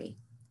history.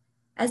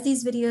 As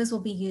these videos will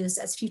be used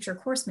as future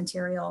course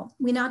material,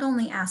 we not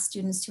only ask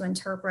students to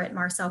interpret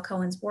Marcel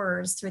Cohen's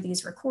words through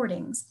these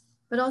recordings,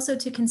 but also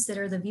to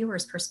consider the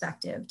viewer's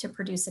perspective to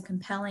produce a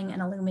compelling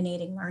and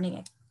illuminating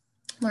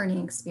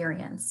learning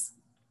experience.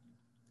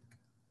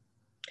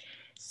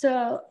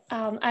 So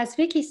as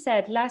Vickie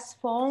said, last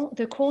fall,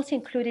 the course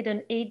included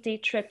an 8-day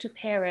trip to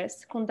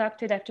Paris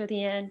conducted after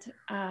the end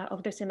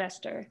of the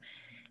semester.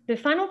 The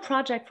final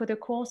project for the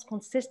course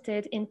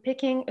consisted in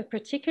picking a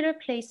particular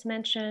place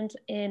mentioned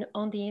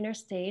on the inner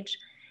stage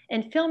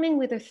and filming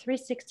with a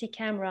 360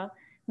 camera,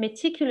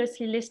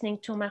 meticulously listening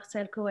to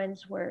Marcel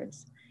Cohen's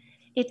words.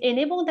 It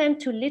enabled them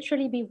to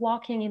literally be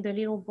walking in the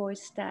little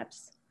boy's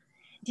steps.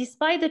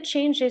 Despite the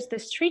changes the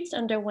streets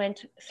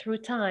underwent through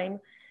time,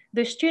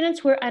 the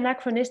students were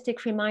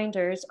anachronistic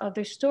reminders of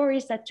the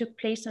stories that took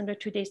place under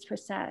today's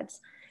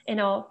facades and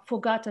are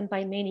forgotten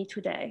by many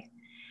today.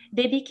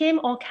 They became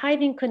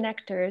archiving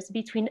connectors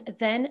between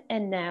then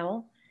and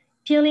now,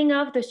 peeling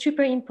off the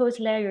superimposed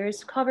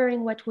layers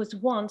covering what was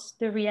once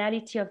the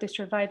reality of the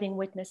surviving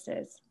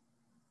witnesses.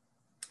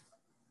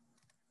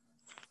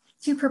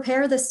 To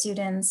prepare the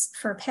students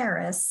for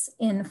Paris,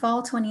 in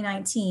fall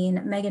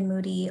 2019, Megan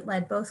Moody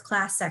led both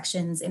class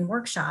sections in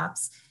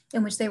workshops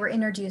in which they were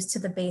introduced to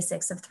the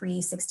basics of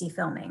 360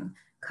 filming,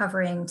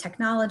 covering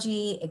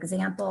technology,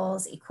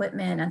 examples,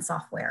 equipment, and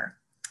software.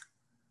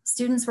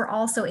 Students were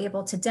also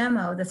able to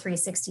demo the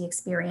 360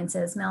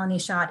 experiences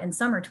Mélanie shot in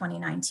summer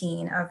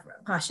 2019 of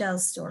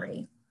Rachel's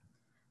story.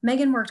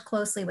 Megan worked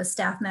closely with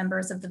staff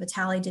members of the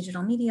Vitale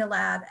Digital Media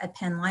Lab at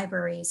Penn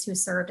Libraries who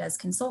served as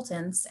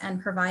consultants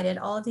and provided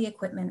all of the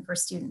equipment for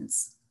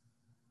students.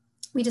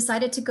 We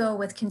decided to go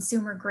with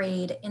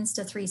consumer-grade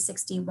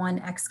Insta360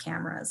 1X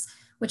cameras,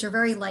 which are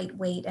very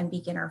lightweight and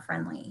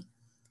beginner-friendly.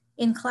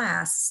 In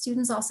class,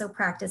 students also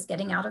practiced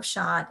getting out of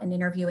shot and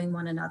interviewing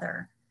one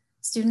another.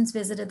 Students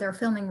visited their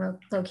filming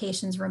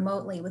locations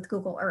remotely with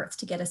Google Earth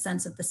to get a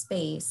sense of the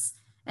space,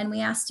 and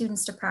we asked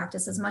students to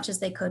practice as much as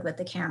they could with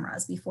the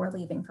cameras before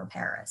leaving for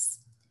Paris.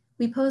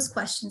 We posed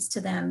questions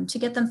to them to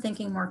get them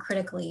thinking more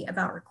critically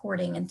about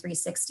recording in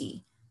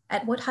 360.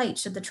 At what height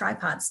should the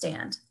tripod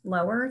stand?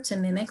 Lower to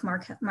mimic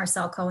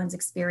Marcel Cohen's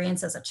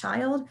experience as a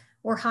child,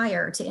 or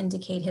higher to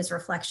indicate his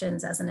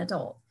reflections as an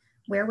adult?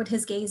 Where would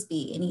his gaze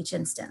be in each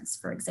instance,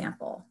 for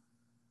example?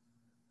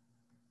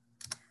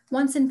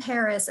 Once in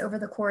Paris, over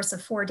the course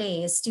of 4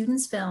 days,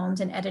 students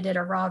filmed and edited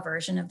a raw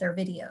version of their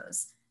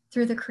videos.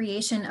 Through the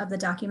creation of the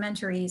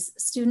documentaries,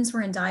 students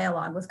were in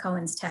dialogue with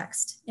Cohen's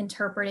text,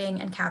 interpreting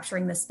and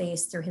capturing the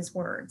space through his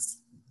words.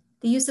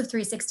 The use of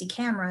 360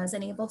 cameras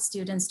enabled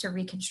students to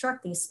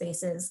reconstruct these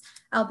spaces,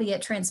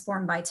 albeit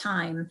transformed by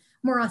time,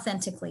 more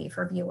authentically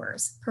for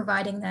viewers,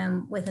 providing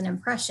them with an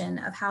impression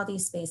of how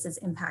these spaces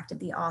impacted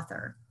the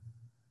author.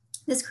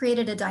 This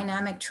created a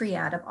dynamic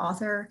triad of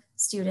author,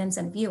 students,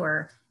 and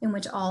viewer in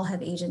which all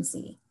have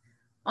agency.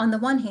 On the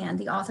one hand,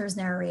 the author's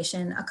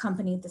narration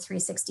accompanied the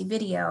 360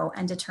 video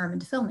and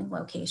determined filming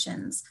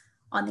locations.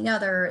 On the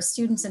other,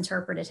 students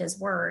interpreted his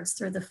words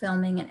through the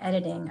filming and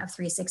editing of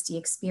 360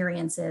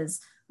 experiences,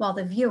 while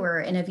the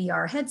viewer in a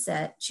VR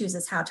headset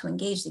chooses how to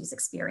engage these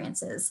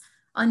experiences,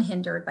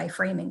 unhindered by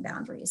framing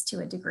boundaries to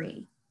a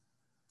degree.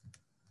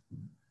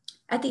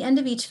 At the end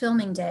of each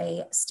filming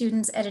day,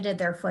 students edited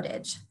their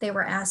footage. They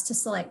were asked to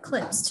select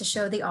clips to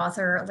show the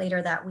author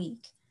later that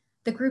week.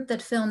 The group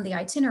that filmed the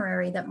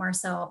itinerary that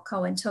Marcel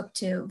Cohen took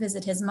to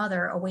visit his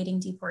mother awaiting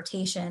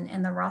deportation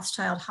in the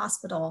Rothschild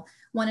Hospital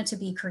wanted to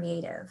be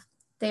creative.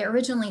 They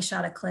originally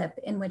shot a clip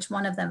in which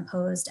one of them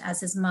posed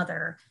as his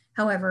mother.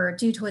 However,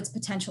 due to its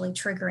potentially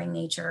triggering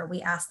nature,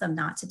 we asked them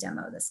not to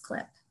demo this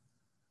clip.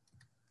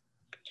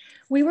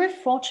 We were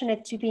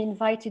fortunate to be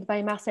invited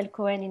by Marcel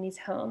Cohen in his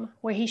home,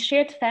 where he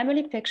shared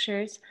family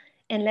pictures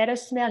and let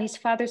us smell his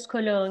father's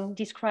cologne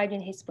described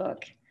in his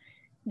book.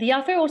 The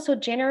author also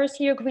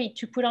generously agreed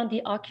to put on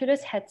the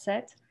Oculus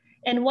headset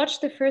and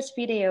watch the first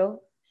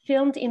video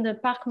filmed in the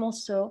Parc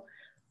Monceau,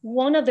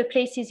 one of the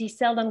places he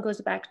seldom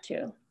goes back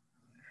to.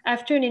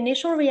 After an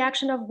initial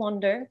reaction of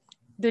wonder,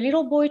 the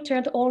little boy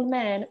turned old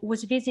man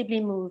was visibly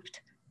moved.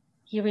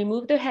 He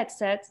removed the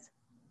headsets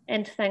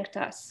and thanked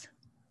us.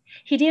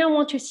 He didn't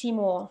want to see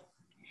more.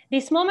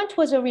 This moment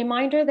was a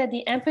reminder that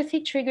the empathy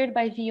triggered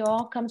by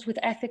VR comes with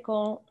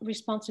ethical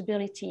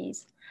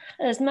responsibilities.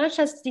 As much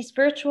as this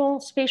virtual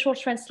spatial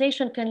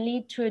translation can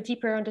lead to a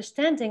deeper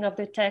understanding of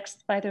the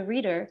text by the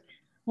reader,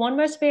 one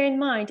must bear in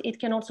mind it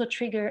can also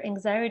trigger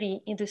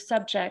anxiety in the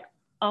subject,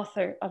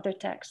 author of the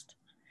text.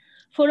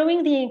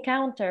 Following the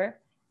encounter,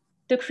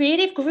 the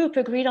creative group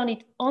agreed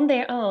on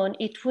their own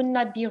it would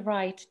not be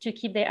right to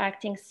keep their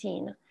acting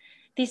scene.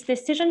 This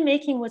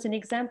decision-making was an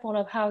example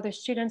of how the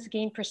students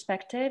gained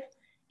perspective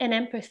and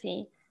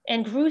empathy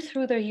and grew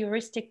through the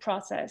heuristic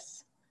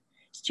process.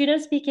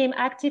 Students became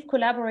active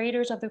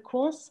collaborators of the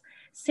course,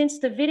 since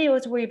the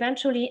videos were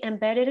eventually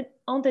embedded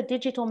on the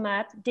digital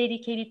map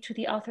dedicated to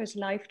the author's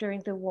life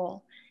during the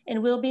war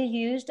and will be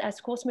used as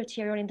course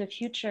material in the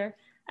future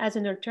as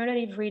an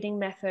alternative reading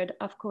method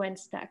of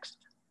Cohen's text.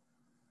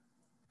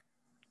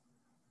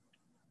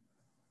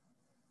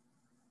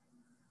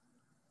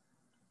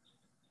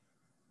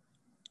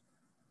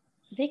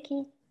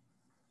 Vickie.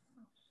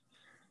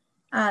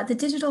 The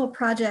digital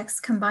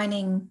projects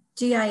combining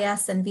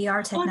GIS and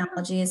VR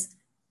technologies.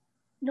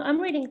 No,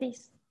 I'm reading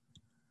these.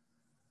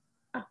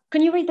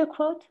 Can you read the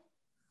quote?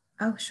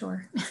 Oh,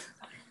 sure.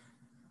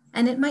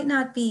 And it might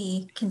not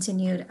be,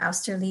 continued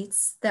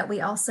Austerlitz, that we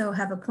also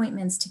have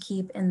appointments to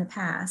keep in the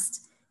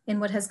past, in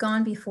what has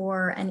gone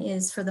before and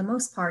is for the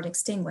most part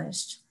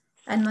extinguished,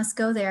 and must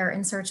go there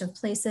in search of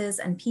places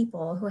and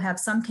people who have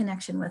some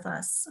connection with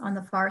us on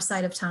the far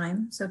side of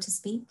time, so to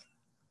speak.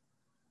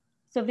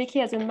 So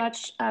Vickie has a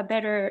much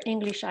better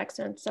English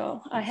accent,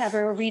 so I have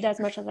her read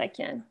as much as I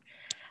can.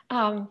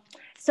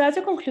 So as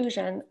a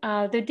conclusion,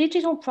 the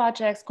digital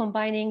projects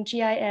combining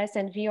GIS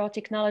and VR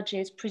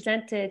technologies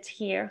presented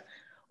here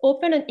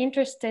open an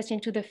interstice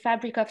into the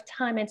fabric of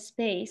time and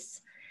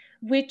space,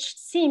 which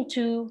seem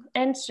to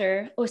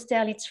answer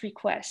Austerlitz's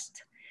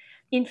request.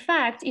 In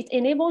fact, it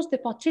enables the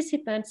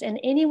participants and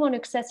anyone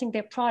accessing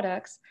their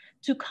products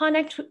to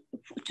connect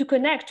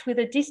with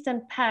a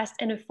distant past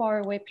and a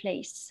faraway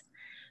place.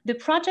 The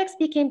projects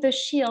became the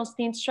shields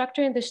the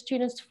instructor and the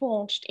students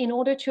forged in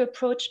order to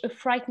approach a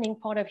frightening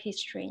part of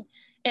history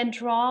and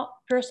draw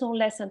personal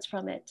lessons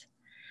from it.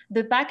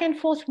 The back and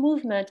forth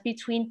movement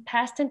between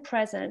past and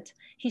present,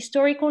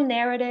 historical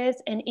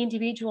narratives and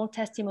individual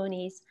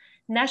testimonies,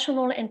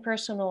 national and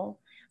personal,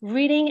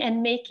 reading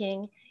and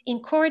making,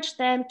 encouraged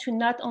them to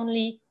not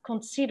only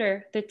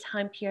consider the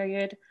time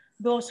period,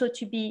 but also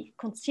to be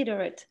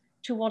considerate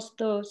towards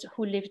those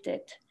who lived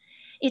it.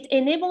 It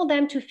enabled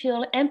them to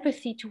feel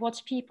empathy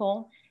towards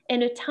people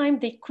in a time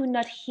they could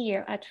not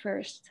hear at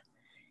first.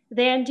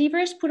 Their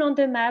endeavors put on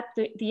the map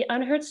the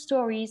unheard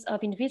stories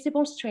of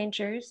invisible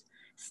strangers,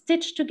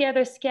 stitched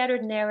together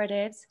scattered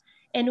narratives,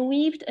 and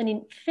weaved an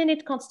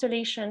infinite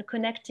constellation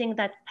connecting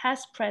that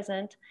past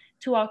present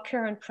to our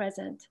current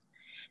present.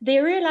 They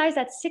realized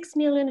that 6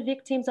 million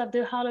victims of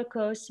the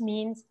Holocaust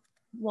means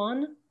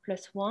 1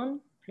 + 1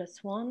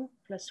 + 1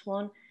 +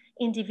 1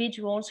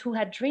 individuals who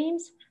had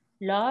dreams,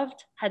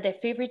 loved, had their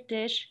favorite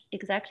dish,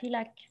 exactly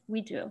like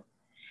we do.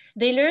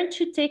 They learned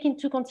to take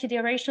into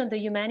consideration the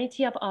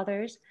humanity of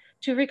others,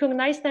 to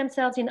recognize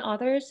themselves in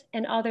others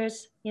and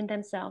others in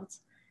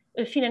themselves,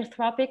 a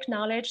philanthropic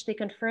knowledge they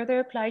can further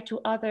apply to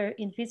other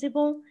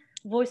invisible,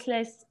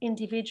 voiceless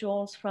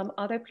individuals from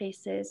other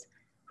places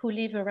who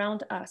live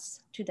around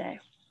us today.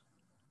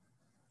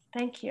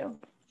 Thank you.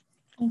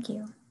 Thank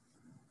you.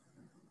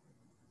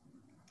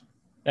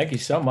 Thank you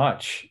so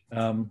much.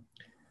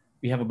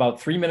 We have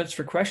about 3 minutes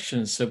for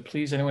questions, so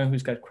please, anyone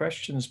who's got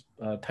questions,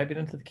 type it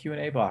into the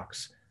Q&A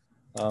box,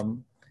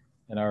 and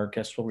our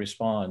guests will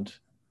respond.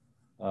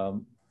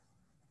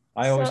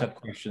 I always have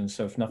questions,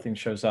 so if nothing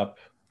shows up.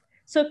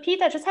 So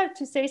Pete, I just have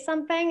to say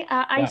something.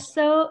 I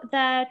saw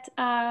that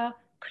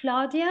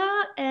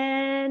Claudia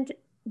and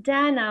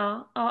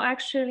Dana are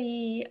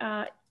actually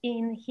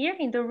in here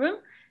in the room.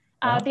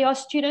 They are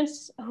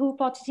students who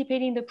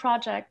participate in the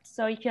project.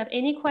 So if you have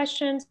any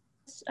questions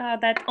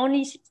that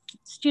only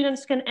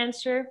students can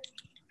answer,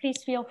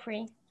 please feel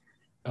free.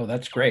 Oh,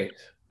 that's great.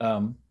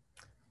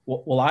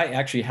 Well, I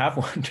actually have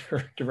one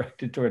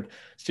directed toward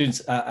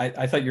students.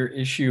 I thought your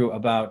issue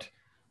about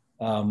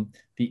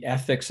the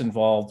ethics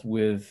involved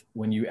with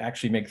when you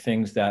actually make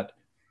things that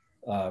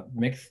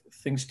make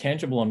things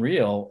tangible and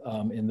real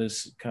in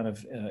this kind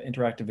of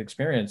interactive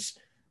experience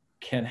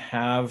can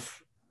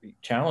have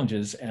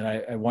challenges. And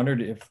I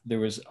wondered if there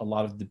was a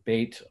lot of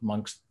debate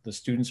amongst the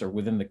students or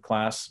within the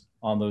class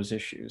on those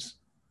issues.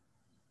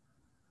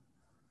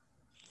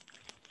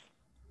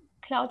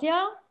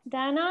 Claudia,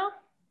 Dana,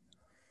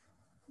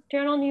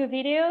 turn on your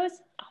videos.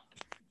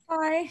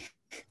 Hi,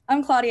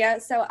 I'm Claudia.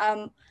 So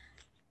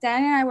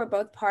Dan and I were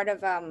both part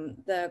of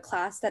the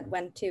class that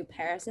went to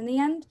Paris in the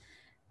end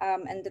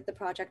and did the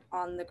project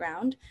on the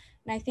ground.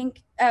 And I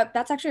think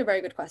that's actually a very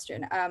good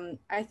question.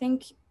 I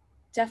think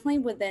definitely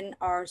within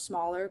our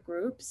smaller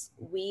groups,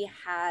 we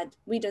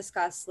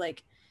discussed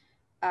like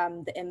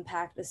the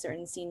impact a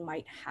certain scene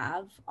might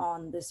have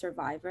on the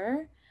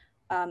survivor,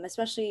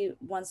 especially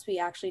once we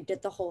actually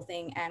did the whole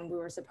thing and we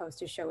were supposed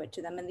to show it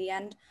to them in the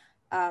end.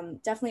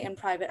 Definitely in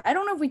private. I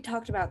don't know if we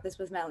talked about this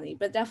with Mélanie,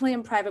 but definitely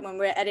in private when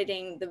we were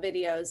editing the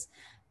videos,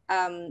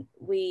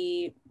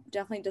 we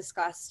definitely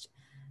discussed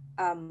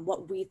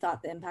what we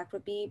thought the impact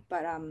would be.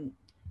 But I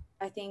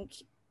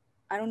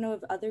don't know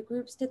if other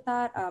groups did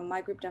that.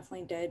 My group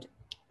definitely did.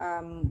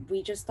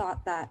 We just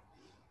thought that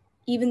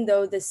even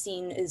though the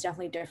scene is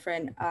definitely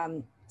different,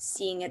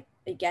 seeing it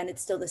again,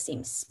 it's still the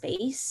same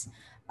space.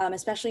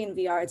 Especially in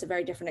VR, it's a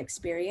very different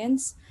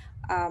experience,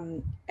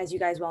 as you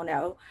guys well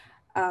know.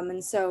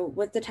 And so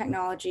with the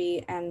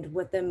technology and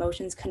with the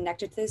emotions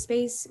connected to the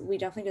space, we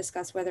definitely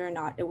discussed whether or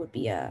not it would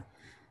be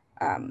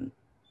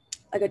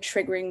like a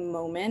triggering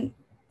moment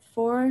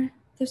for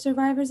the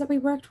survivors that we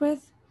worked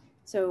with.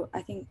 So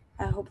I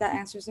hope that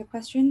answers the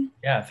question.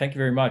 Yeah, thank you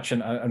very much.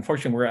 And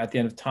unfortunately, we're at the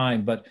end of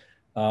time, but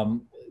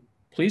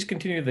please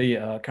continue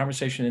the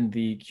conversation in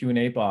the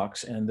Q&A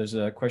box. And there's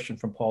a question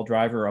from Paul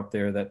Driver up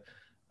there that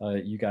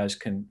you guys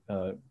can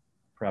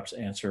perhaps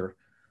answer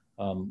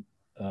in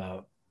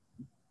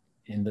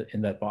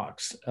that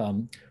box.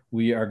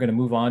 We are going to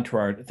move on to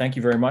our, thank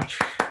you very much.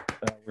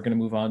 We're going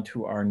to move on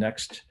to our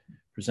next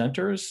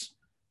presenters.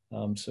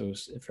 So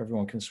if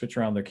everyone can switch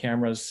around their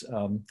cameras,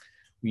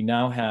 we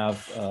now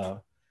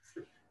have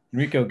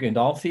Enrico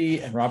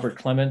Gandolfi and Robert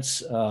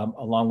Clements,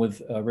 along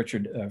with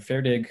Richard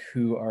Ferdig,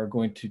 who are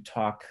going to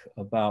talk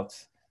about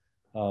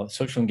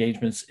social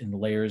engagements in the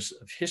layers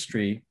of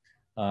history,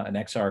 an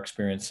XR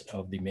experience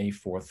of the May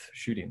 4th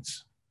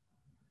shootings.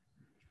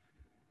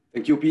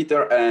 Thank you,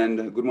 Peter,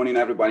 and good morning,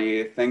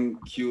 everybody.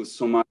 Thank you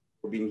so much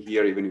for being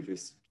here, even if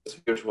it's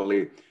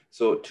virtually.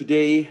 So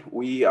today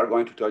we are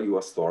going to tell you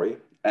a story.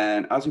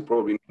 And as you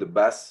probably know, the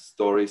best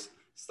stories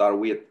start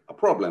with a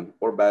problem,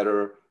 or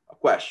better, a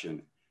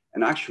question.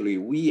 And actually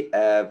we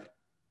have,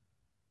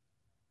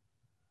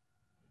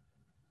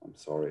 I'm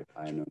sorry,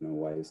 I don't know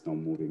why it's not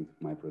moving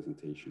my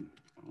presentation.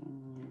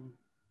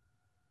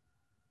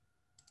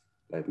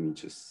 Let me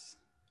just,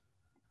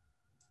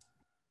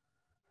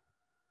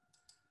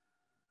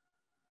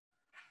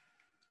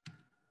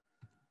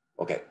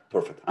 okay,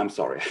 perfect, I'm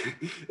sorry.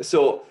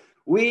 So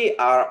we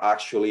are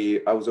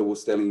actually, as I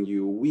was telling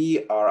you,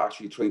 we are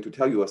actually trying to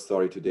tell you a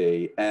story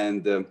today.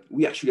 And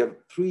we actually have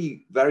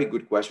 3 very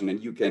good questions,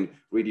 and you can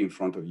read in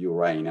front of you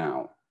right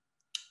now.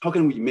 How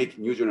can we make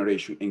new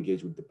generation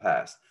engage with the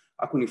past?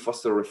 How can we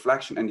foster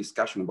reflection and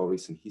discussion about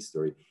recent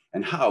history?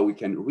 And how we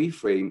can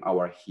reframe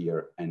our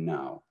here and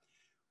now?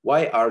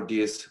 Why are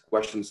these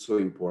questions so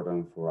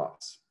important for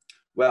us?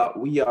 Well,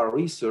 we are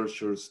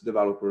researchers,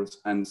 developers,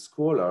 and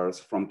scholars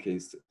from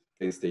Kent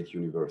State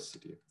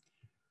University.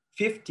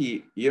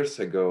 50 years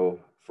ago,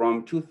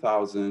 from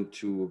 2,000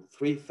 to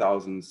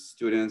 3,000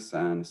 students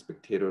and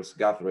spectators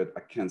gathered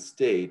at Kent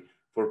State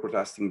for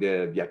protesting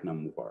the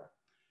Vietnam War.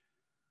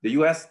 The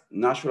US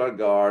National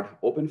Guard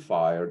opened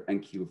fire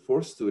and killed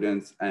 4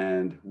 students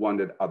and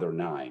wounded other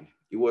 9.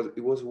 It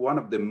was one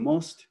of the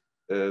most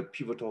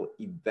pivotal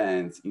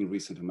events in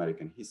recent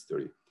American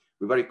history,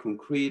 with very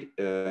concrete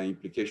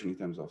implication in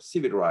terms of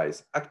civil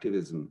rights,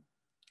 activism,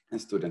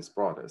 and students'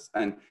 protests.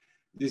 And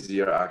this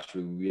year,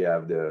 actually, we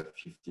have the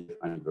 50th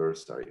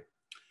anniversary.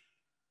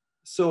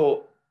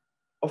 So,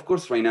 of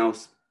course, right now,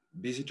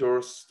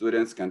 visitors,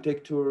 students can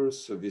take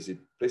tours, visit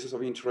places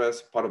of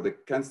interest. Part of the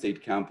Kent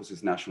State campus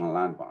is national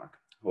landmark.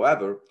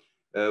 However,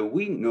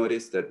 we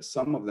noticed that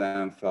some of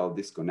them felt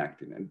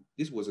disconnected. And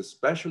this was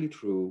especially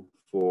true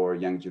for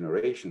young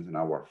generations and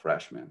our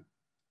freshmen.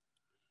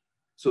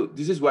 So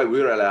this is why we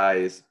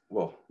realized,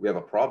 well, we have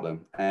a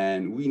problem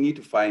and we need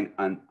to find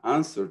an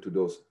answer to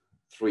those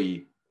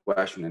 3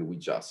 questions that we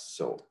just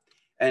saw.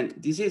 And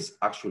this is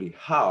actually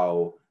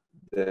how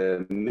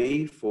the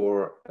May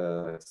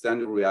 4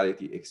 extended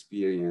reality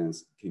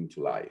experience came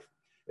to life.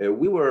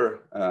 We were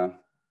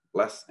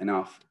blessed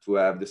enough to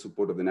have the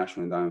support of the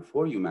National Endowment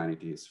for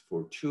Humanities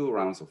for 2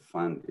 rounds of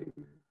funding.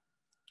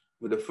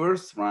 With the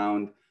first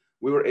round,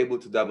 we were able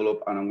to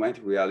develop an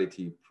augmented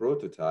reality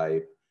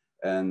prototype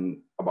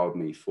about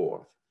May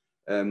 4th.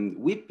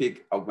 We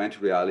picked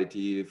augmented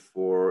reality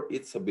for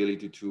its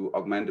ability to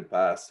augment the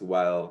past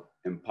while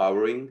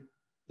empowering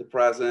the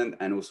present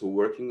and also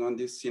working on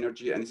this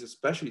synergy. And it's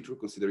especially true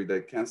considering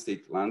that Kent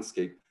State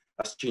landscape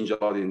has changed a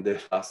lot in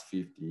the last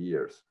 50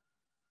 years.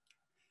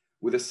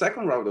 With the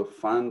second round of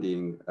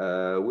funding,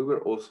 we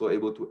were also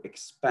able to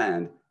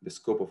expand the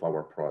scope of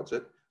our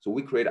project. So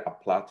we created a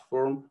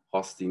platform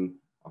hosting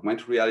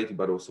augmented reality,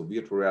 but also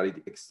virtual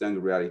reality,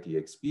 extended reality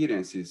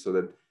experiences so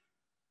that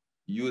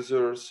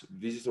users,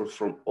 visitors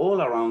from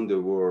all around the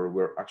world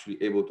were actually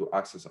able to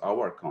access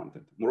our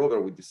content.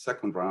 Moreover, with the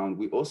second round,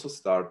 we also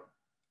start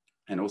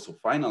and also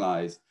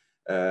finalize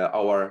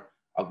our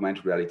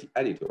augmented reality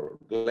editor,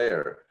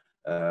 Derr,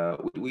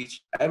 with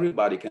which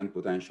everybody can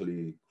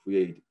potentially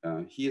create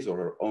his or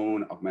her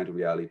own augmented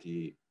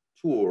reality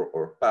tour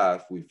or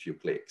path with few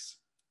clicks.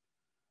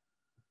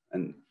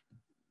 And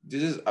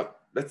this is,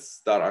 let's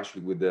start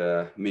actually with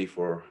the May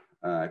 4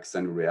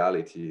 extended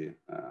reality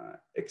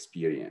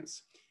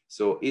experience.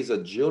 So it's a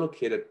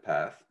geolocated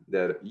path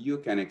that you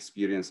can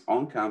experience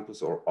on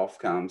campus or off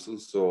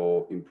campus,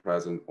 so in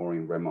present or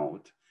in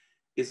remote.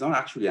 It's not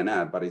actually an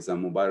app, but it's a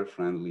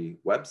mobile-friendly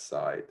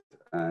website.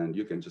 And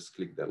you can just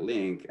click the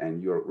link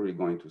and you're really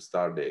going to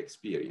start the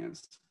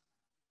experience.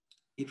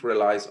 It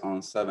relies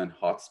on 7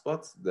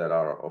 hotspots that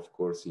are, of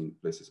course, in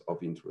places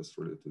of interest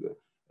related to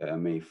the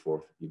May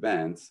 4th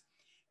events.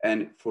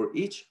 And for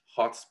each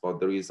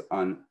hotspot, there is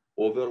an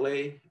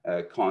overlay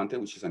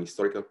content, which is an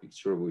historical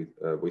picture with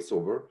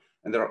voiceover.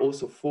 And there are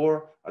also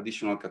 4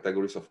 additional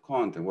categories of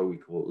content, what we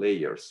call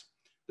layers.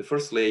 The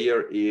first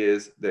layer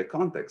is the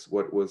context,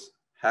 what was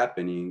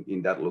happening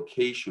in that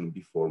location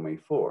before May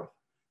 4th.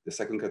 The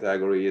second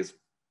category is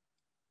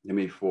the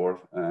May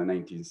 4th,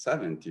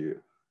 1970.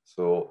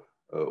 So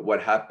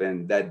what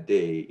happened that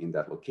day in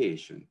that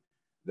location.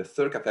 The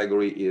third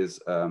category is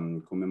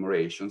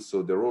commemoration.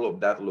 So the role of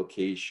that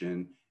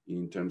location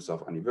in terms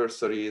of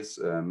anniversaries,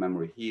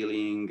 memory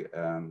healing,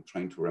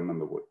 trying to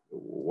remember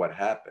what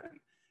happened.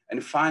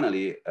 And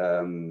finally,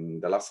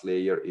 the last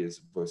layer is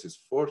voices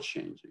for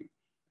changing,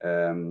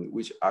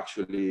 which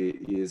actually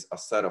is a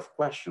set of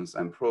questions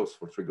and probes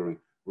for triggering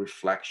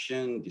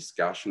reflection,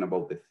 discussion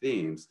about the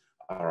themes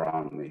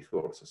around May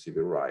 4th, so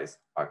civil rights,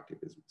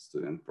 activism,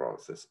 student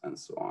process, and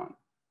so on.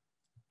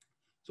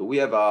 So we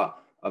have a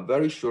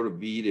very short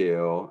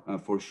video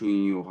for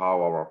showing you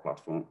how our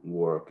platform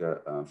works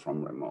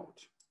from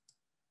remote.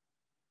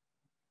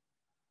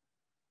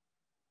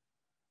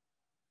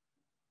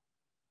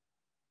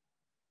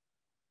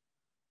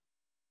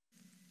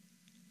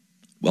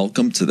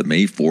 Welcome to the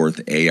May 4th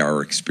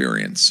AR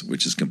experience,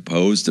 which is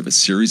composed of a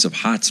series of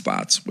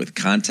hotspots with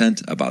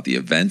content about the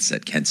events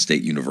at Kent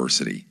State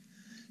University.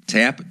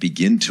 Tap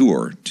Begin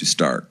Tour to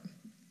start.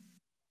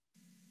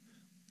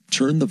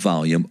 Turn the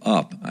volume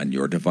up on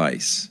your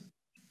device.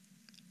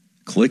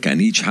 Click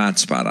on each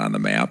hotspot on the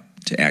map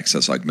to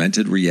access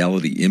augmented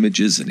reality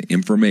images and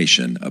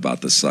information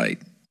about the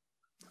site.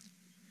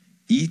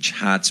 Each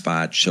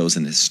hotspot shows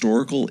an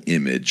historical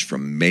image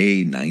from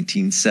May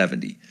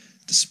 1970,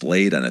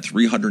 displayed on a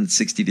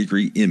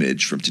 360-degree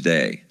image from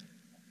today.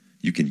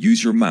 You can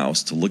use your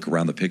mouse to look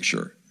around the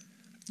picture.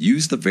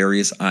 Use the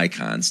various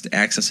icons to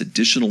access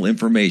additional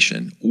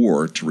information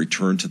or to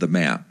return to the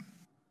map.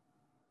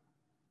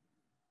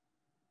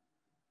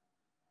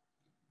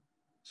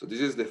 So this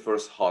is the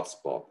first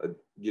hotspot. It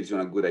gives you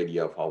a good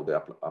idea of how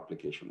the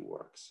application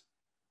works.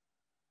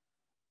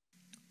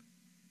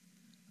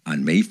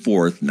 On May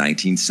 4th,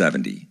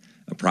 1970,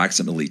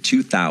 approximately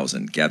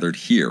 2,000 gathered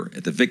here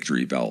at the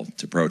Victory Bell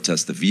to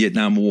protest the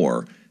Vietnam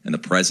War and the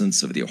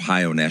presence of the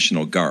Ohio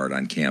National Guard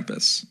on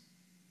campus.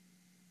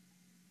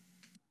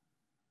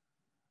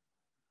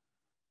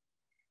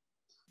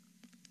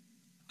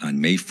 On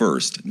May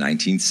 1st,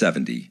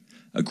 1970,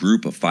 a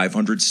group of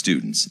 500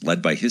 students, led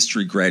by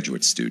history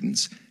graduate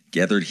students,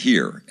 gathered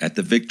here at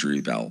the Victory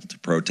Bell to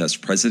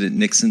protest President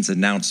Nixon's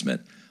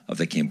announcement of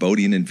the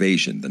Cambodian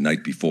invasion the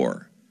night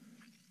before.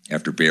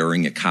 After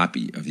bearing a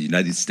copy of the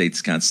United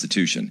States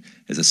Constitution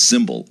as a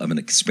symbol of an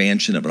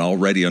expansion of an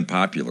already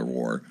unpopular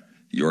war,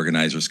 the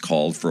organizers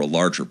called for a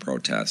larger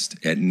protest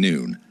at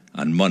noon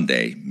on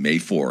Monday, May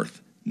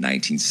 4th,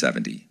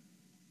 1970.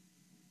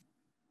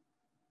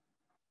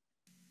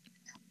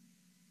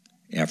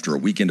 After a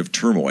weekend of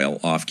turmoil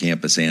off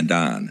campus and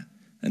on,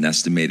 an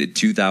estimated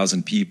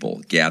 2,000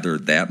 people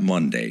gathered that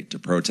Monday to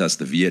protest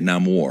the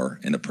Vietnam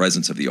War and the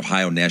presence of the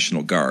Ohio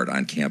National Guard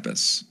on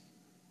campus.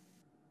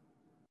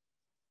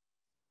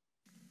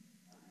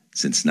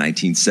 Since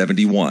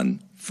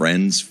 1971,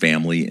 friends,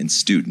 family, and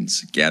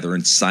students gather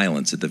in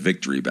silence at the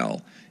Victory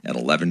Bell at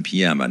 11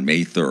 p.m. on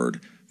May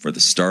 3rd for the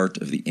start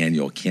of the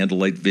annual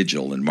Candlelight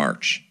Vigil in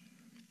March.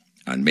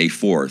 On May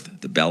 4th,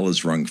 the bell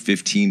is rung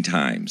 15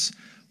 times,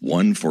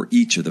 one for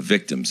each of the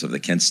victims of the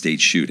Kent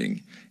State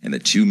shooting and the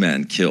 2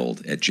 men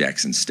killed at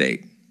Jackson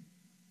State.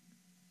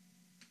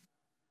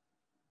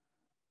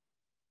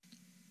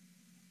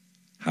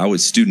 How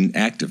is student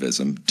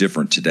activism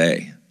different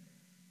today?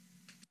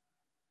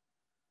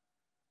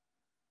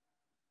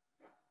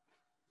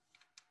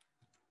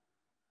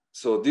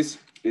 So this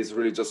is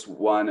really just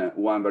one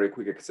very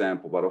quick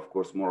example, but of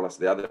course, more or less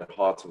the other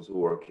hots was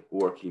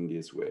working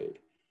this way.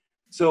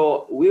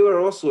 So we were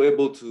also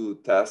able to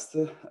test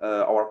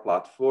our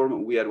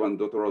platform. We had one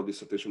doctoral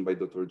dissertation by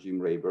Dr. Jim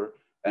Raber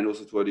and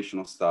also 2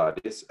 additional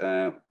studies,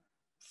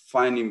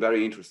 finding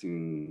very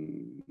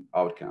interesting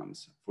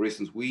outcomes. For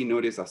instance, we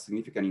noticed a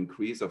significant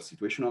increase of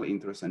situational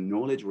interest and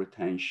knowledge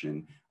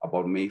retention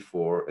about May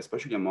 4,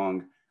 especially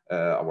among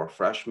our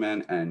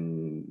freshmen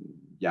and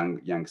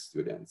young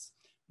students.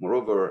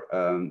 Moreover,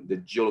 the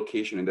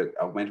geolocation and the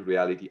augmented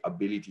reality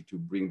ability to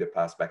bring the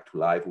past back to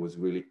life was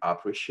really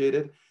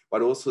appreciated,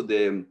 but also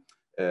the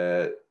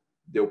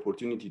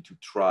opportunity to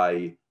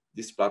try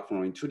this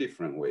platform in 2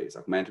 different ways,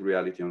 augmented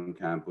reality on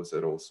campus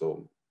and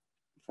also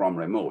from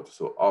remote,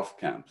 so off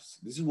campus.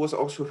 This was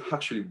also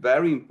actually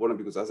very important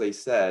because, as I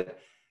said,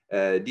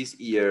 this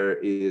year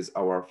is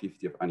our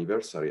 50th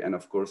anniversary. And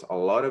of course, a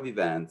lot of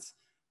events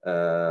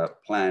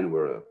planned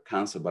were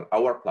canceled, but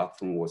our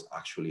platform was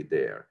actually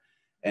there.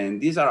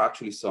 And these are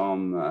actually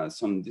some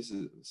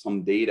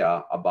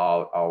data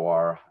about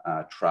our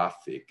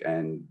traffic,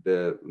 and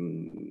the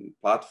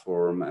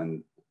platform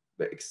and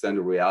the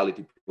extended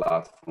reality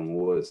platform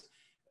was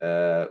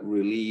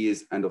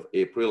released end of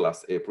April,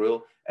 last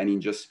April. And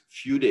in just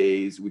few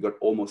days, we got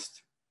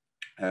almost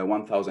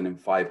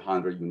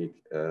 1,500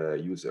 unique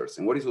users.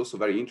 And what is also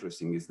very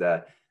interesting is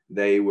that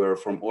they were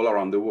from all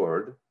around the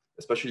world,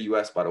 especially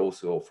US, but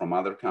also from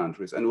other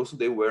countries. And also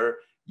they were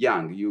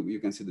young. You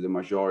can see that the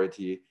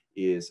majority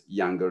is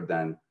younger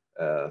than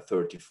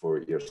 34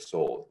 years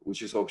old,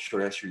 which is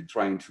actually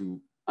trying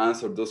to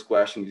answer those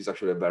questions is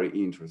actually a very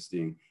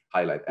interesting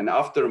highlight. And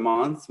after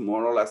months,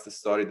 more or less the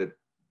story that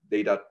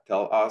data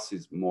tell us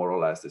is more or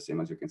less the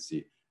same as you can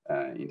see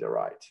in the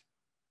right.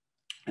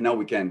 And now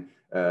we can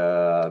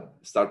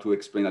start to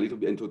explain a little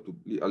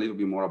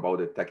bit more about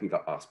the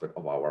technical aspect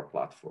of our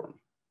platform.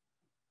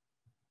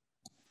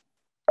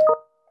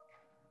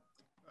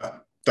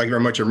 Thank you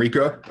very much,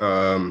 Enrico.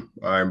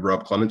 I'm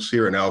Rob Clements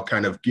here, and I'll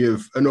kind of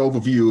give an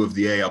overview of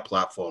the AR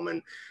platform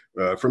and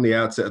from the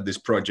outset of this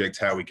project,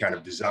 how we kind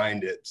of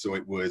designed it so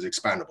it was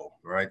expandable,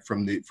 right?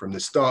 From the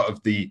start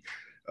of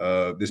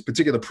this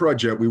particular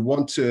project, we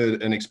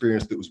wanted an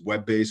experience that was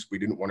web-based. We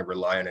didn't want to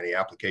rely on any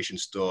application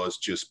stores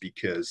just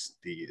because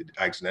it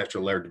adds an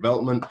extra layer of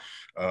development,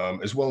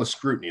 as well as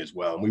scrutiny as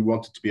well. And we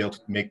wanted to be able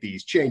to make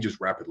these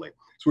changes rapidly.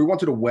 So we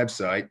wanted a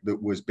website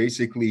that was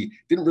basically,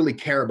 didn't really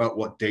care about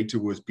what data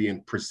was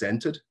being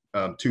presented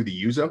to the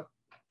user.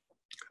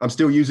 I'm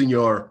still using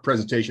your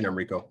presentation,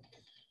 Enrico.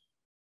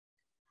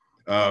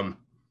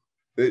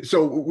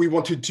 So we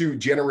wanted to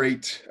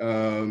generate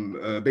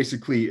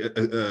basically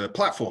a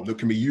platform that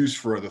can be used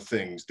for other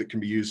things, that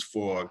can be used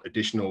for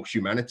additional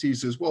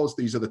humanities, as well as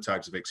these other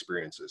types of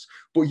experiences.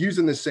 But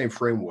using the same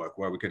framework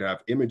where we could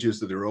have images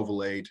that are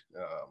overlaid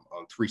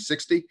on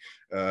 360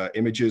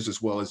 images,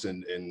 as well as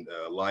in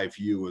live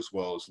view, as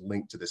well as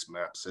linked to this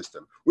map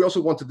system. We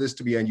also wanted this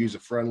to be end user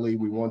friendly.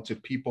 We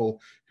wanted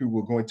people who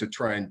were going to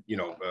try and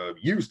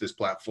use this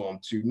platform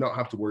to not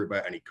have to worry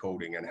about any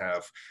coding and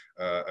have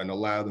and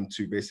allow them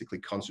to basically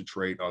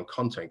concentrate on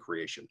content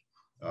creation.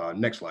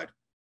 Next slide.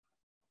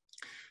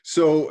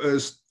 So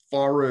as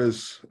far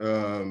as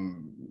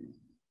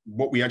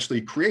what we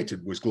actually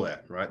created was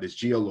Glare, right? This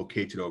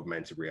geolocated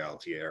augmented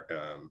reality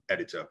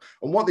editor.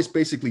 And what this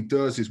basically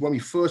does is when we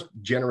first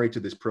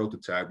generated this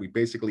prototype, we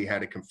basically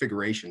had a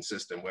configuration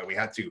system where we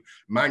had to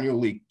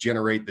manually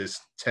generate this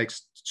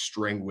text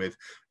string with,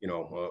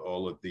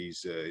 all of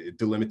these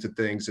delimited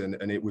things. And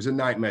it was a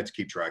nightmare to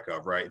keep track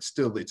of, right? It's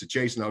a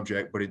JSON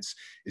object, but it's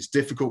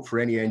difficult for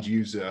any end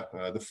user.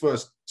 The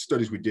first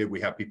studies we did, we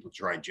had people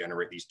try and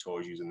generate these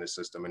tours using this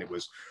system, and it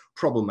was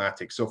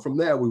problematic. So from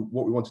there,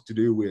 what we wanted to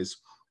do is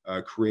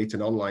create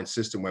an online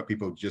system where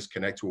people just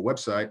connect to a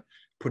website,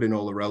 put in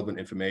all the relevant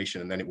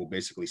information, and then it will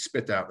basically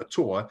spit out a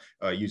tour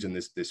using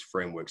this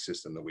framework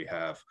system that we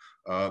have.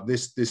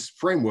 This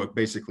framework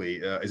basically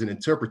is an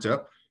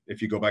interpreter.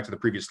 If you go back to the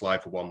previous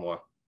slide for one more,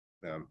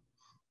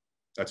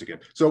 that's again.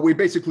 So we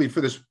basically,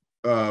 for this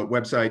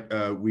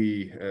website,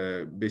 we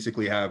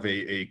basically have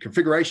a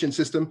configuration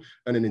system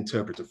and an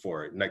interpreter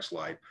for it. Next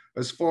slide.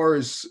 As far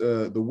as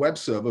the web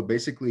server,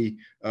 basically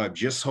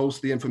just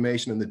hosts the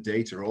information and the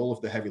data. All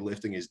of the heavy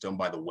lifting is done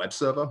by the web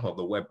server or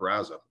the web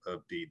browser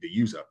of the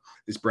user.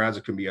 This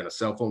browser can be on a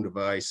cell phone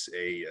device,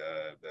 a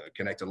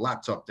connected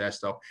laptop,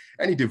 desktop,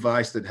 any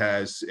device that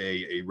has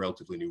a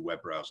relatively new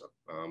web browser.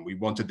 We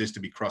wanted this to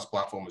be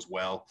cross-platform as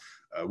well,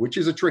 which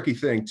is a tricky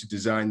thing to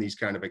design these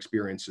kind of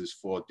experiences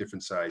for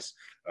different size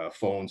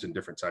phones and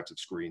different types of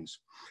screens.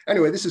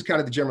 Anyway, this is kind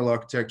of the general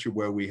architecture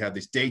where we have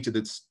this data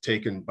that's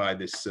taken by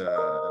this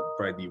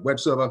by the web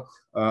server,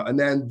 and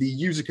then the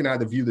user can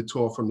either view the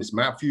tour from this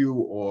map view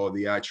or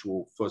the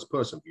actual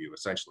first-person view,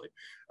 essentially.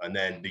 And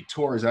then the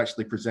tour is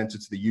actually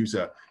presented to the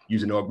user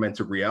using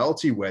augmented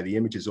reality, where the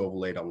image is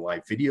overlaid on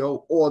live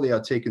video, or they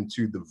are taken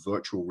to the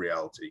virtual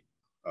reality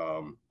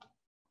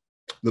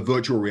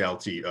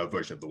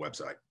version of the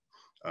website.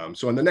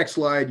 So on the next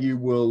slide, you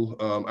will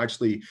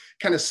actually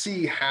kind of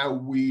see how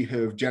we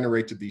have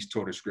generated these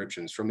tour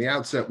descriptions. From the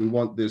outset, we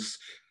want this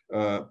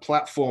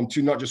platform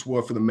to not just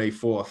work for the May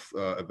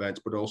 4th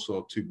event, but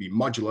also to be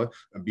modular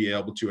and be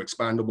able to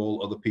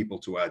expandable, other people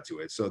to add to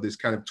it. So this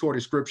kind of tour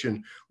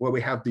description where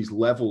we have these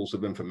levels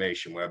of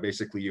information, where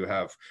basically you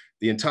have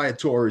the entire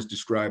tour is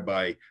described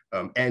by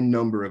n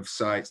number of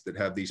sites that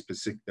have these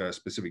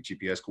specific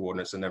GPS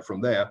coordinates. And then from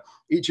there,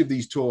 each of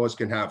these tours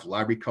can have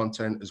library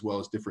content as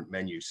well as different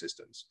menu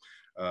systems.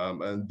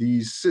 And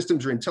these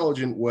systems are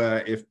intelligent,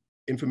 where if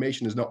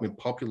information has not been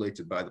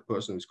populated by the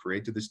person who's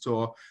created this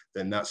tour,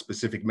 then that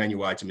specific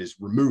menu item is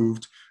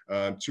removed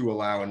to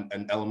allow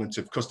an element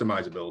of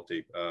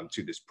customizability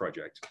to this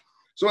project.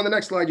 So on the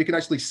next slide, you can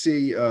actually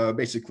see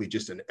basically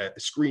just a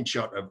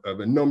screenshot of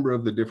a number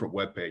of the different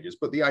web pages.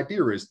 But the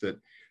idea is that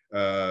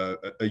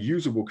a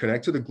user will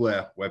connect to the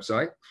Glare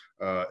website,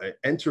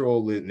 enter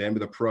all the name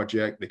of the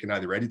project. They can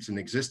either edit an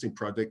existing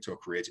project or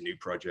create a new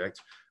project,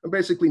 and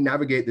basically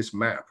navigate this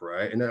map,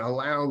 right? And it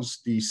allows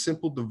the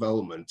simple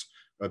development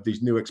of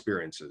these new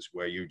experiences,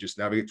 where you just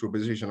navigate to a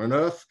position on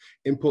Earth,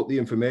 input the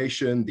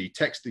information, the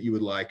text that you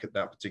would like at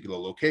that particular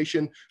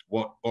location,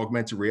 what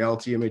augmented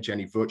reality image,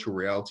 any virtual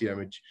reality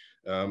image,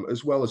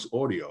 as well as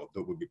audio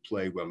that would be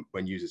played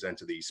when users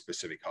enter these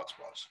specific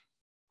hotspots.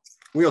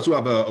 We also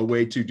have a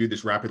way to do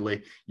this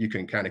rapidly. You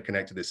can kind of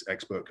connect to this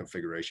expert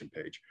configuration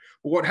page.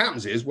 But what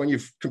happens is when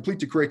you've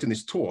completed creating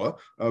this tour,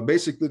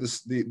 basically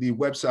the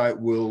website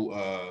will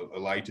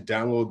allow you to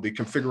download the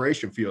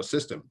configuration for your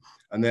system.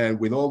 And then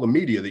with all the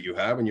media that you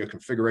have in your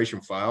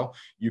configuration file,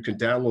 you can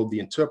download the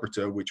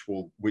interpreter,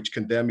 which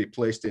can then be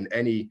placed in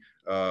any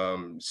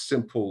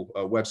simple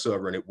web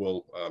server, and it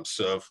will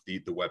serve the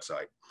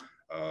website.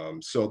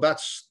 So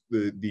that's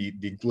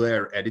the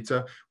glare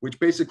editor, which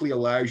basically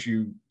allows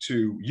you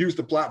to use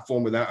the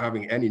platform without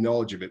having any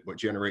knowledge of it, but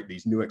generate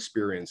these new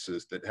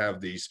experiences that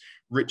have these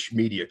rich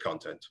media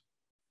content.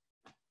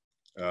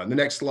 The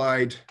next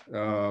slide,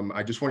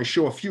 I just want to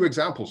show a few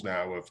examples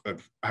now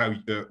of how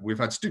we've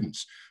had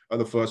students.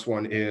 The first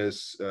one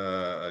is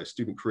a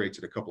student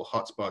created a couple of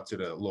hotspots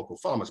at a local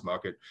farmer's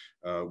market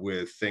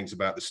with things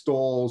about the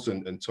stalls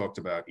and talked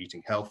about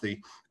eating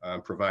healthy,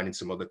 providing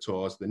some other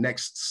tours. The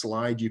next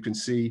slide you can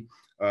see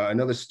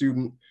another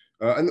student.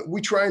 And we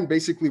try and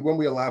basically, when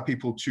we allow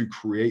people to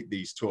create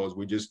these tours,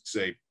 we just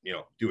say, you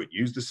know, do it,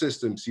 use the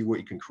system, see what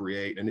you can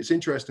create. And it's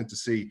interesting to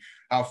see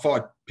how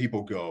far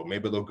people go.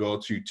 Maybe they'll go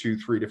to 2,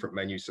 3 different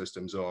menu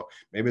systems, or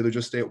maybe they'll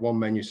just stay at one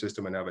menu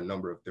system and have a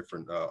number of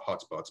different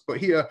hotspots. But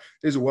here,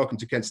 there's a Welcome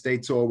to Kent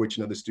State tour, which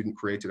another student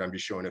created. I'm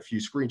just showing a few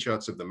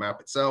screenshots of the map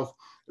itself,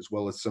 as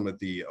well as some of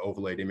the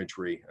overlaid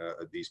imagery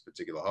of these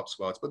particular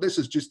hotspots. But this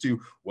is just to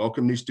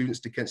welcome new students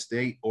to Kent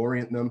State,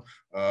 orient them,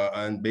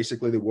 and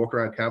basically they walk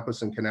around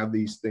campus and can have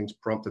these things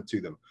prompted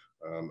to them,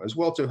 as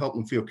well to help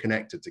them feel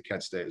connected to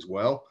Kent State as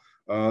well.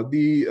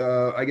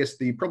 I guess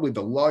probably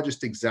the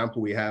largest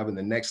example we have in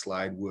the next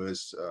slide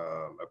was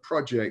a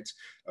project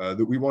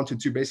that we wanted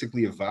to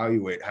basically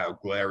evaluate how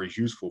glare is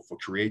useful for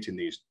creating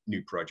these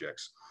new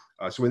projects.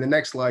 So in the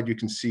next slide, you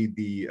can see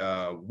the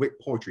Wick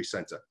Poetry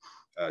Center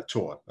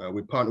tour.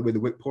 We partnered with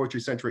the Wick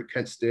Poetry Center at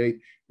Kent State.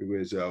 It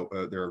was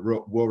they're a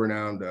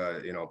world-renowned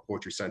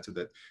poetry center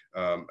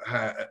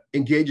that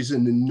engages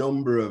in a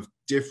number of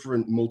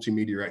different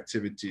multimedia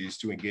activities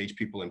to engage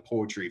people in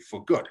poetry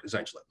for good,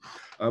 essentially.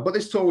 But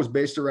this tour was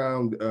based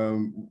around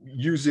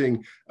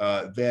using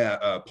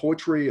their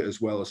poetry as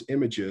well as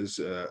images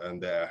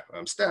and their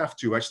staff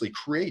to actually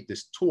create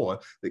this tour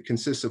that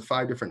consists of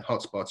 5 different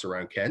hotspots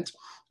around Kent.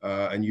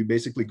 And you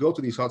basically go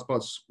to these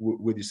hotspots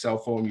with your cell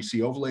phone. You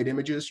see overlaid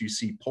images, you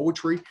see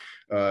poetry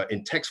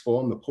in text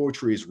form. The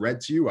poetry is read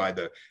to you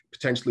either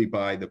potentially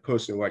by the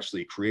person who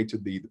actually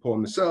created the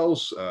poem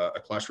themselves,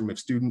 a classroom of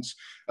students.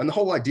 And the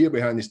whole idea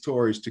behind this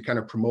tour is to kind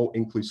of promote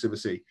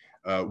inclusivity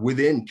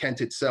within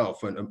Kent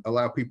itself and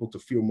allow people to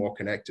feel more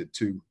connected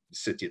to the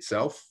city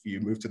itself. You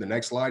move to the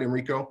next slide,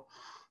 Enrico.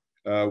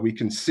 We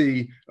can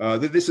see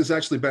that this is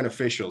actually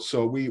beneficial.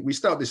 So we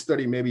started this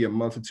study maybe a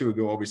month or 2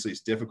 ago. Obviously,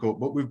 it's difficult,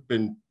 but we've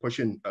been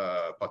pushing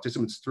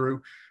participants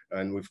through,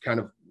 and we've kind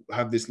of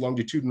have this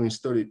longitudinal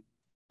study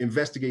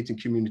investigating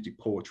community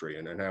poetry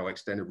and how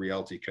extended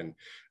reality can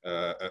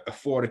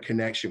afford a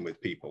connection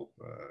with people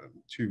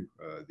to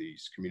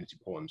these community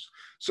poems.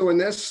 So in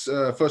this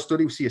first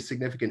study, we see a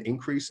significant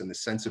increase in the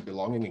sense of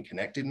belonging and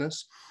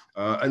connectedness,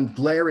 and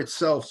glare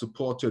itself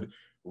supported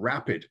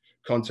rapid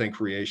content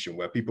creation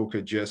where people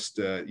could just,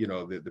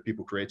 the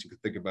people creating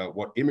could think about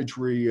what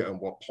imagery and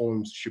what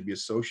poems should be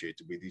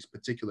associated with these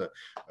particular,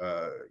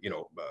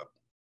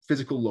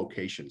 physical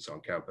locations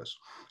on campus.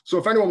 So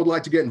if anyone would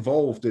like to get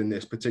involved in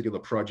this particular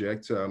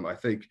project, I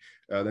think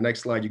the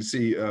next slide, you can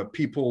see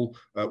people,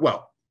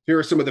 here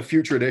are some of the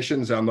future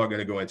editions. I'm not going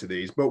to go into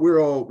these, but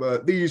we're all,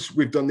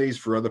 we've done these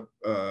for other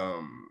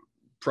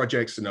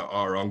projects and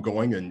are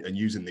ongoing and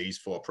using these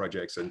for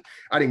projects and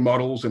adding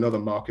models and other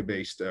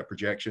marker-based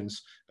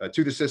projections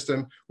to the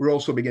system. We're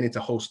also beginning to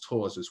host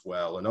tours as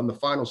well. And on the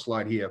final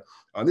slide here,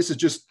 this is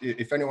just,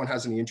 if anyone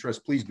has any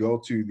interest, please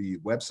go to the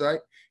website.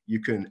 You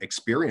can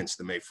experience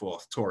the May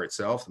 4th tour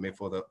itself, the May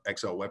 4th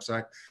XR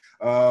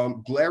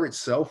website. Glare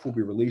itself will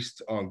be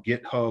released on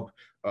GitHub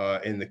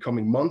in the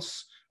coming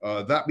months.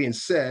 That being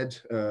said,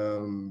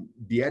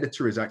 the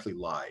editor is actually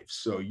live.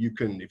 So you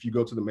can, if you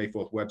go to the May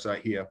 4th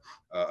website here,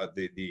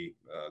 the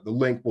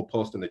link we'll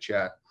post in the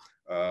chat,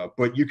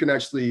 but you can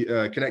actually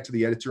connect to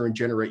the editor and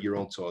generate your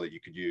own tour that you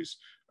could use.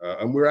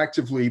 And we're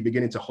actively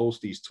beginning to host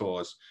these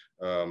tours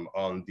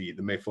on the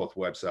May 4th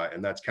website.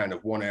 And that's kind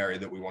of one area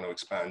that we want to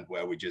expand,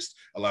 where we just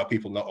allow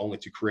people not only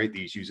to create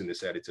these using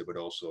this editor, but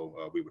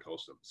also we would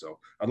host them. So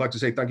I'd like to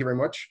say thank you very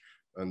much.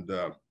 And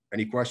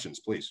any questions,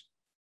 please.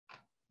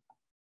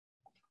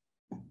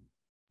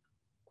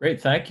 Great,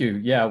 thank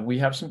you. Yeah, we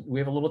have a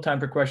little time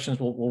for questions.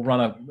 We'll run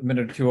a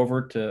minute or 2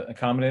 over to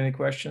accommodate any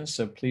questions.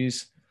 So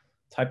please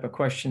type a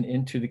question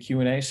into the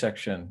Q&A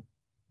section.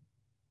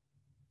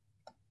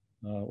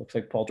 Looks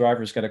like Paul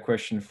Driver's got a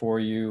question for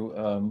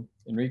you,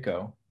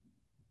 Enrico.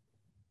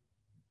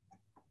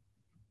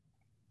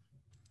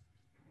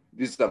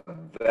 This is a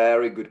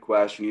very good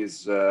question.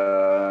 It's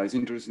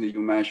interesting that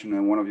you mentioned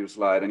in one of your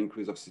slides an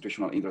increase of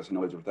situational interest and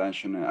knowledge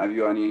retention. Have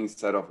you any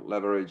insight of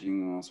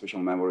leveraging spatial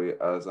memory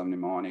as a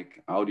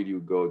mnemonic? How did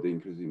you go the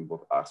increase in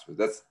both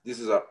aspects? This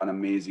is an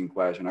amazing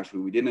question.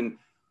 Actually, we didn't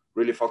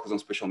really focus on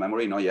spatial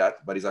memory, not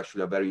yet, but it's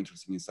actually a very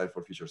interesting insight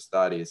for future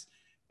studies.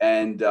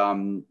 And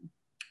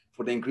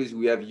for the increase,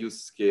 we have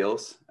used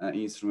scales,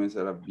 instruments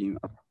that have been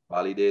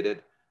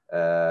validated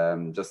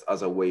just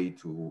as a way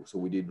to, so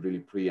we did really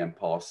pre and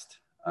post.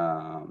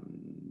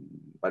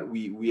 But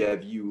we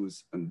have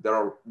used, and there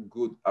are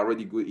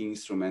already good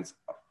instruments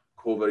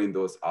covering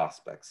those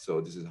aspects.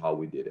 So this is how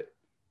we did it.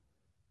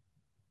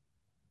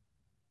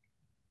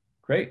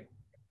 Great.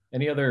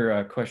 Any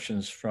other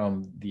questions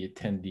from the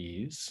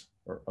attendees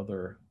or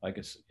other, I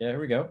guess, yeah, here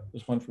we go.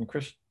 There's one from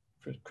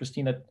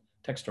Christina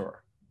Textor.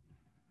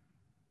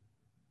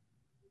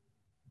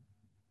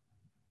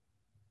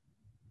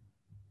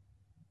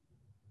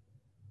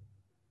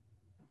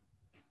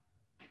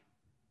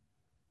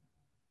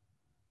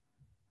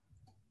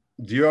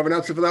 Do you have an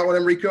answer for that one,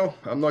 Enrico?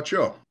 I'm not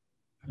sure.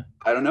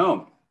 I don't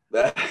know.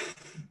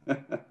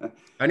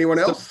 Anyone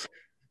else?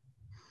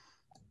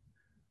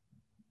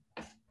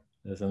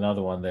 There's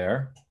another one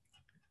there.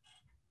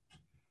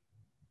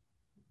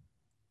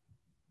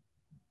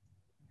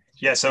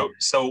 Yeah, so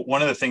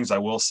one of the things I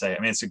will say, I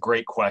mean, it's a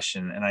great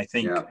question. And I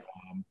think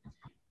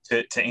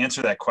to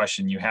answer that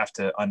question, you have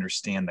to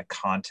understand the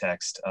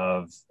context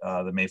of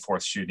the May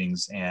 4th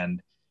shootings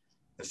and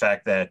the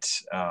fact that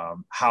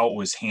how it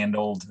was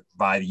handled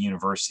by the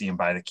university and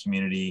by the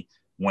community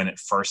when it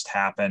first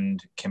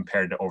happened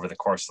compared to over the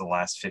course of the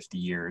last 50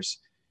 years.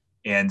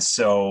 And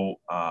so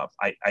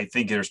I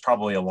think there's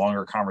probably a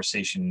longer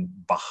conversation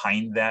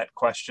behind that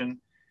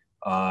question,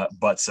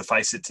 but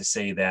suffice it to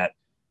say that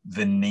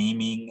the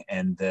naming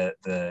and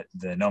the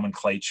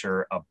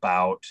nomenclature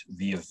about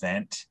the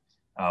event,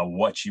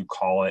 what you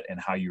call it and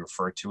how you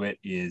refer to it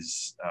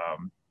is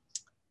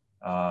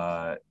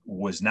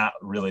was not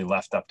really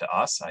left up to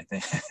us. I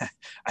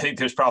think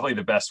there's probably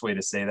the best way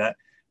to say that,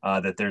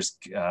 that there's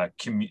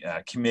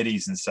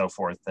committees and so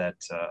forth that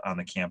on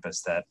the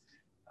campus that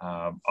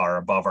are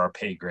above our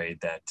pay grade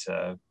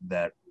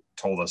that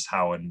told us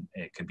how and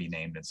it could be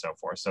named and so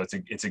forth. So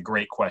it's a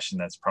great question.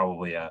 That's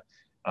probably a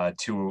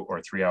 2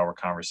 or 3 hour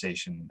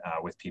conversation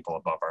with people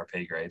above our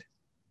pay grade.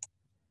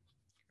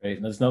 Great.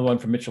 And there's another one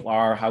from Mitchell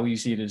R. How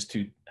easy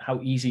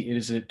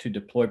is it to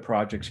deploy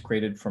projects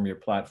created from your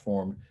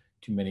platform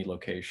to many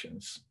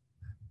locations?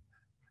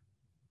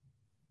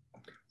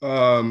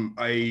 I'm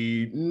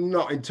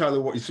not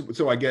entirely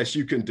so I guess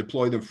you can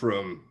deploy them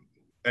from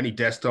any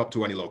desktop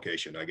to any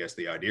location. I guess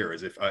the idea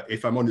is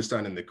if I'm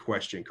understanding the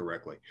question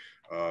correctly,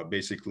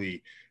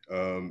 basically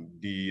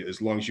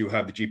as long as you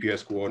have the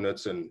GPS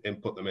coordinates and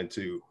input them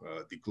into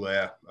the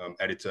Glare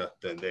editor,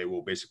 then they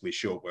will basically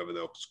show up wherever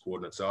those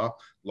coordinates are,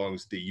 as long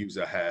as the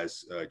user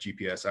has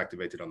GPS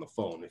activated on the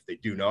phone. If they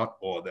do not,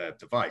 or their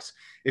device.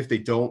 If they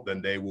don't,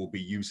 then they will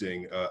be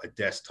using a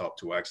desktop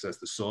to access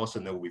the source,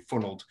 and they will be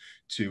funneled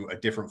to a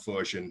different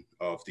version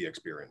of the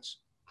experience.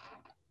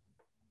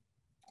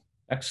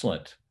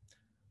 Excellent.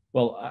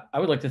 Well, I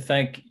would like to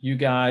thank you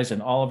guys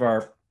and all of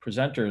our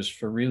presenters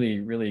for really,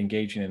 really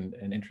engaging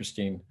in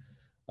interesting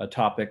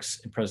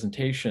topics and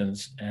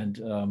presentations.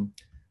 And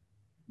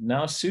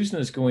now Susan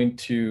is going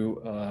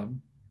to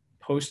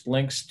post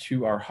links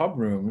to our hub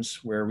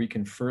rooms where we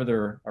can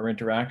further our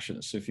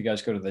interactions. So if you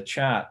guys go to the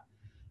chat,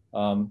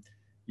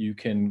 you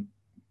can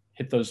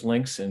hit those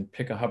links and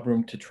pick a hub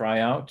room to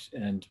try out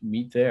and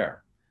meet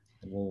there.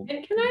 And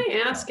can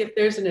I ask if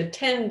there's an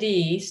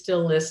attendee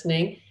still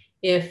listening?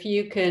 If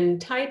you can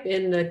type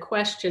in the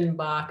question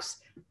box,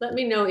 let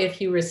me know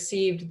if you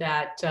received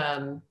that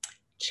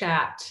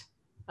chat,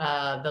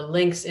 the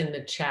links in the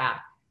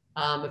chat.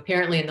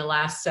 Apparently in the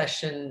last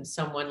session,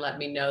 someone let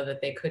me know that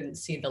they couldn't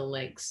see the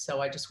links.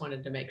 So I just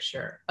wanted to make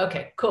sure.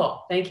 Okay,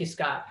 cool. Thank you,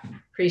 Scott.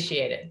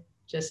 Appreciate it.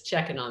 Just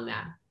checking on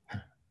that.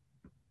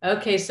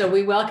 Okay, so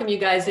we welcome you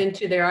guys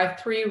into, there are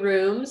 3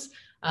 rooms.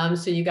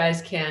 So you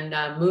guys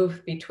can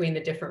move between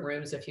the different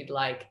rooms if you'd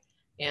like.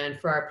 And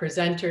for our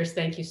presenters,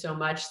 thank you so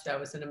much. That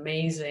was an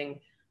amazing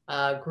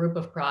group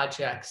of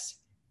projects,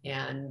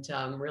 and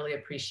really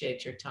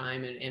appreciate your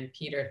time. And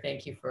Peter,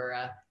 thank you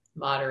for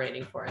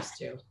moderating for us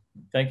too.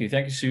 Thank you.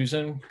 Thank you,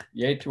 Susan.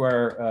 Yay to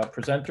our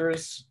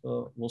presenters.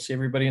 We'll see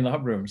everybody in the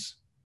hub rooms.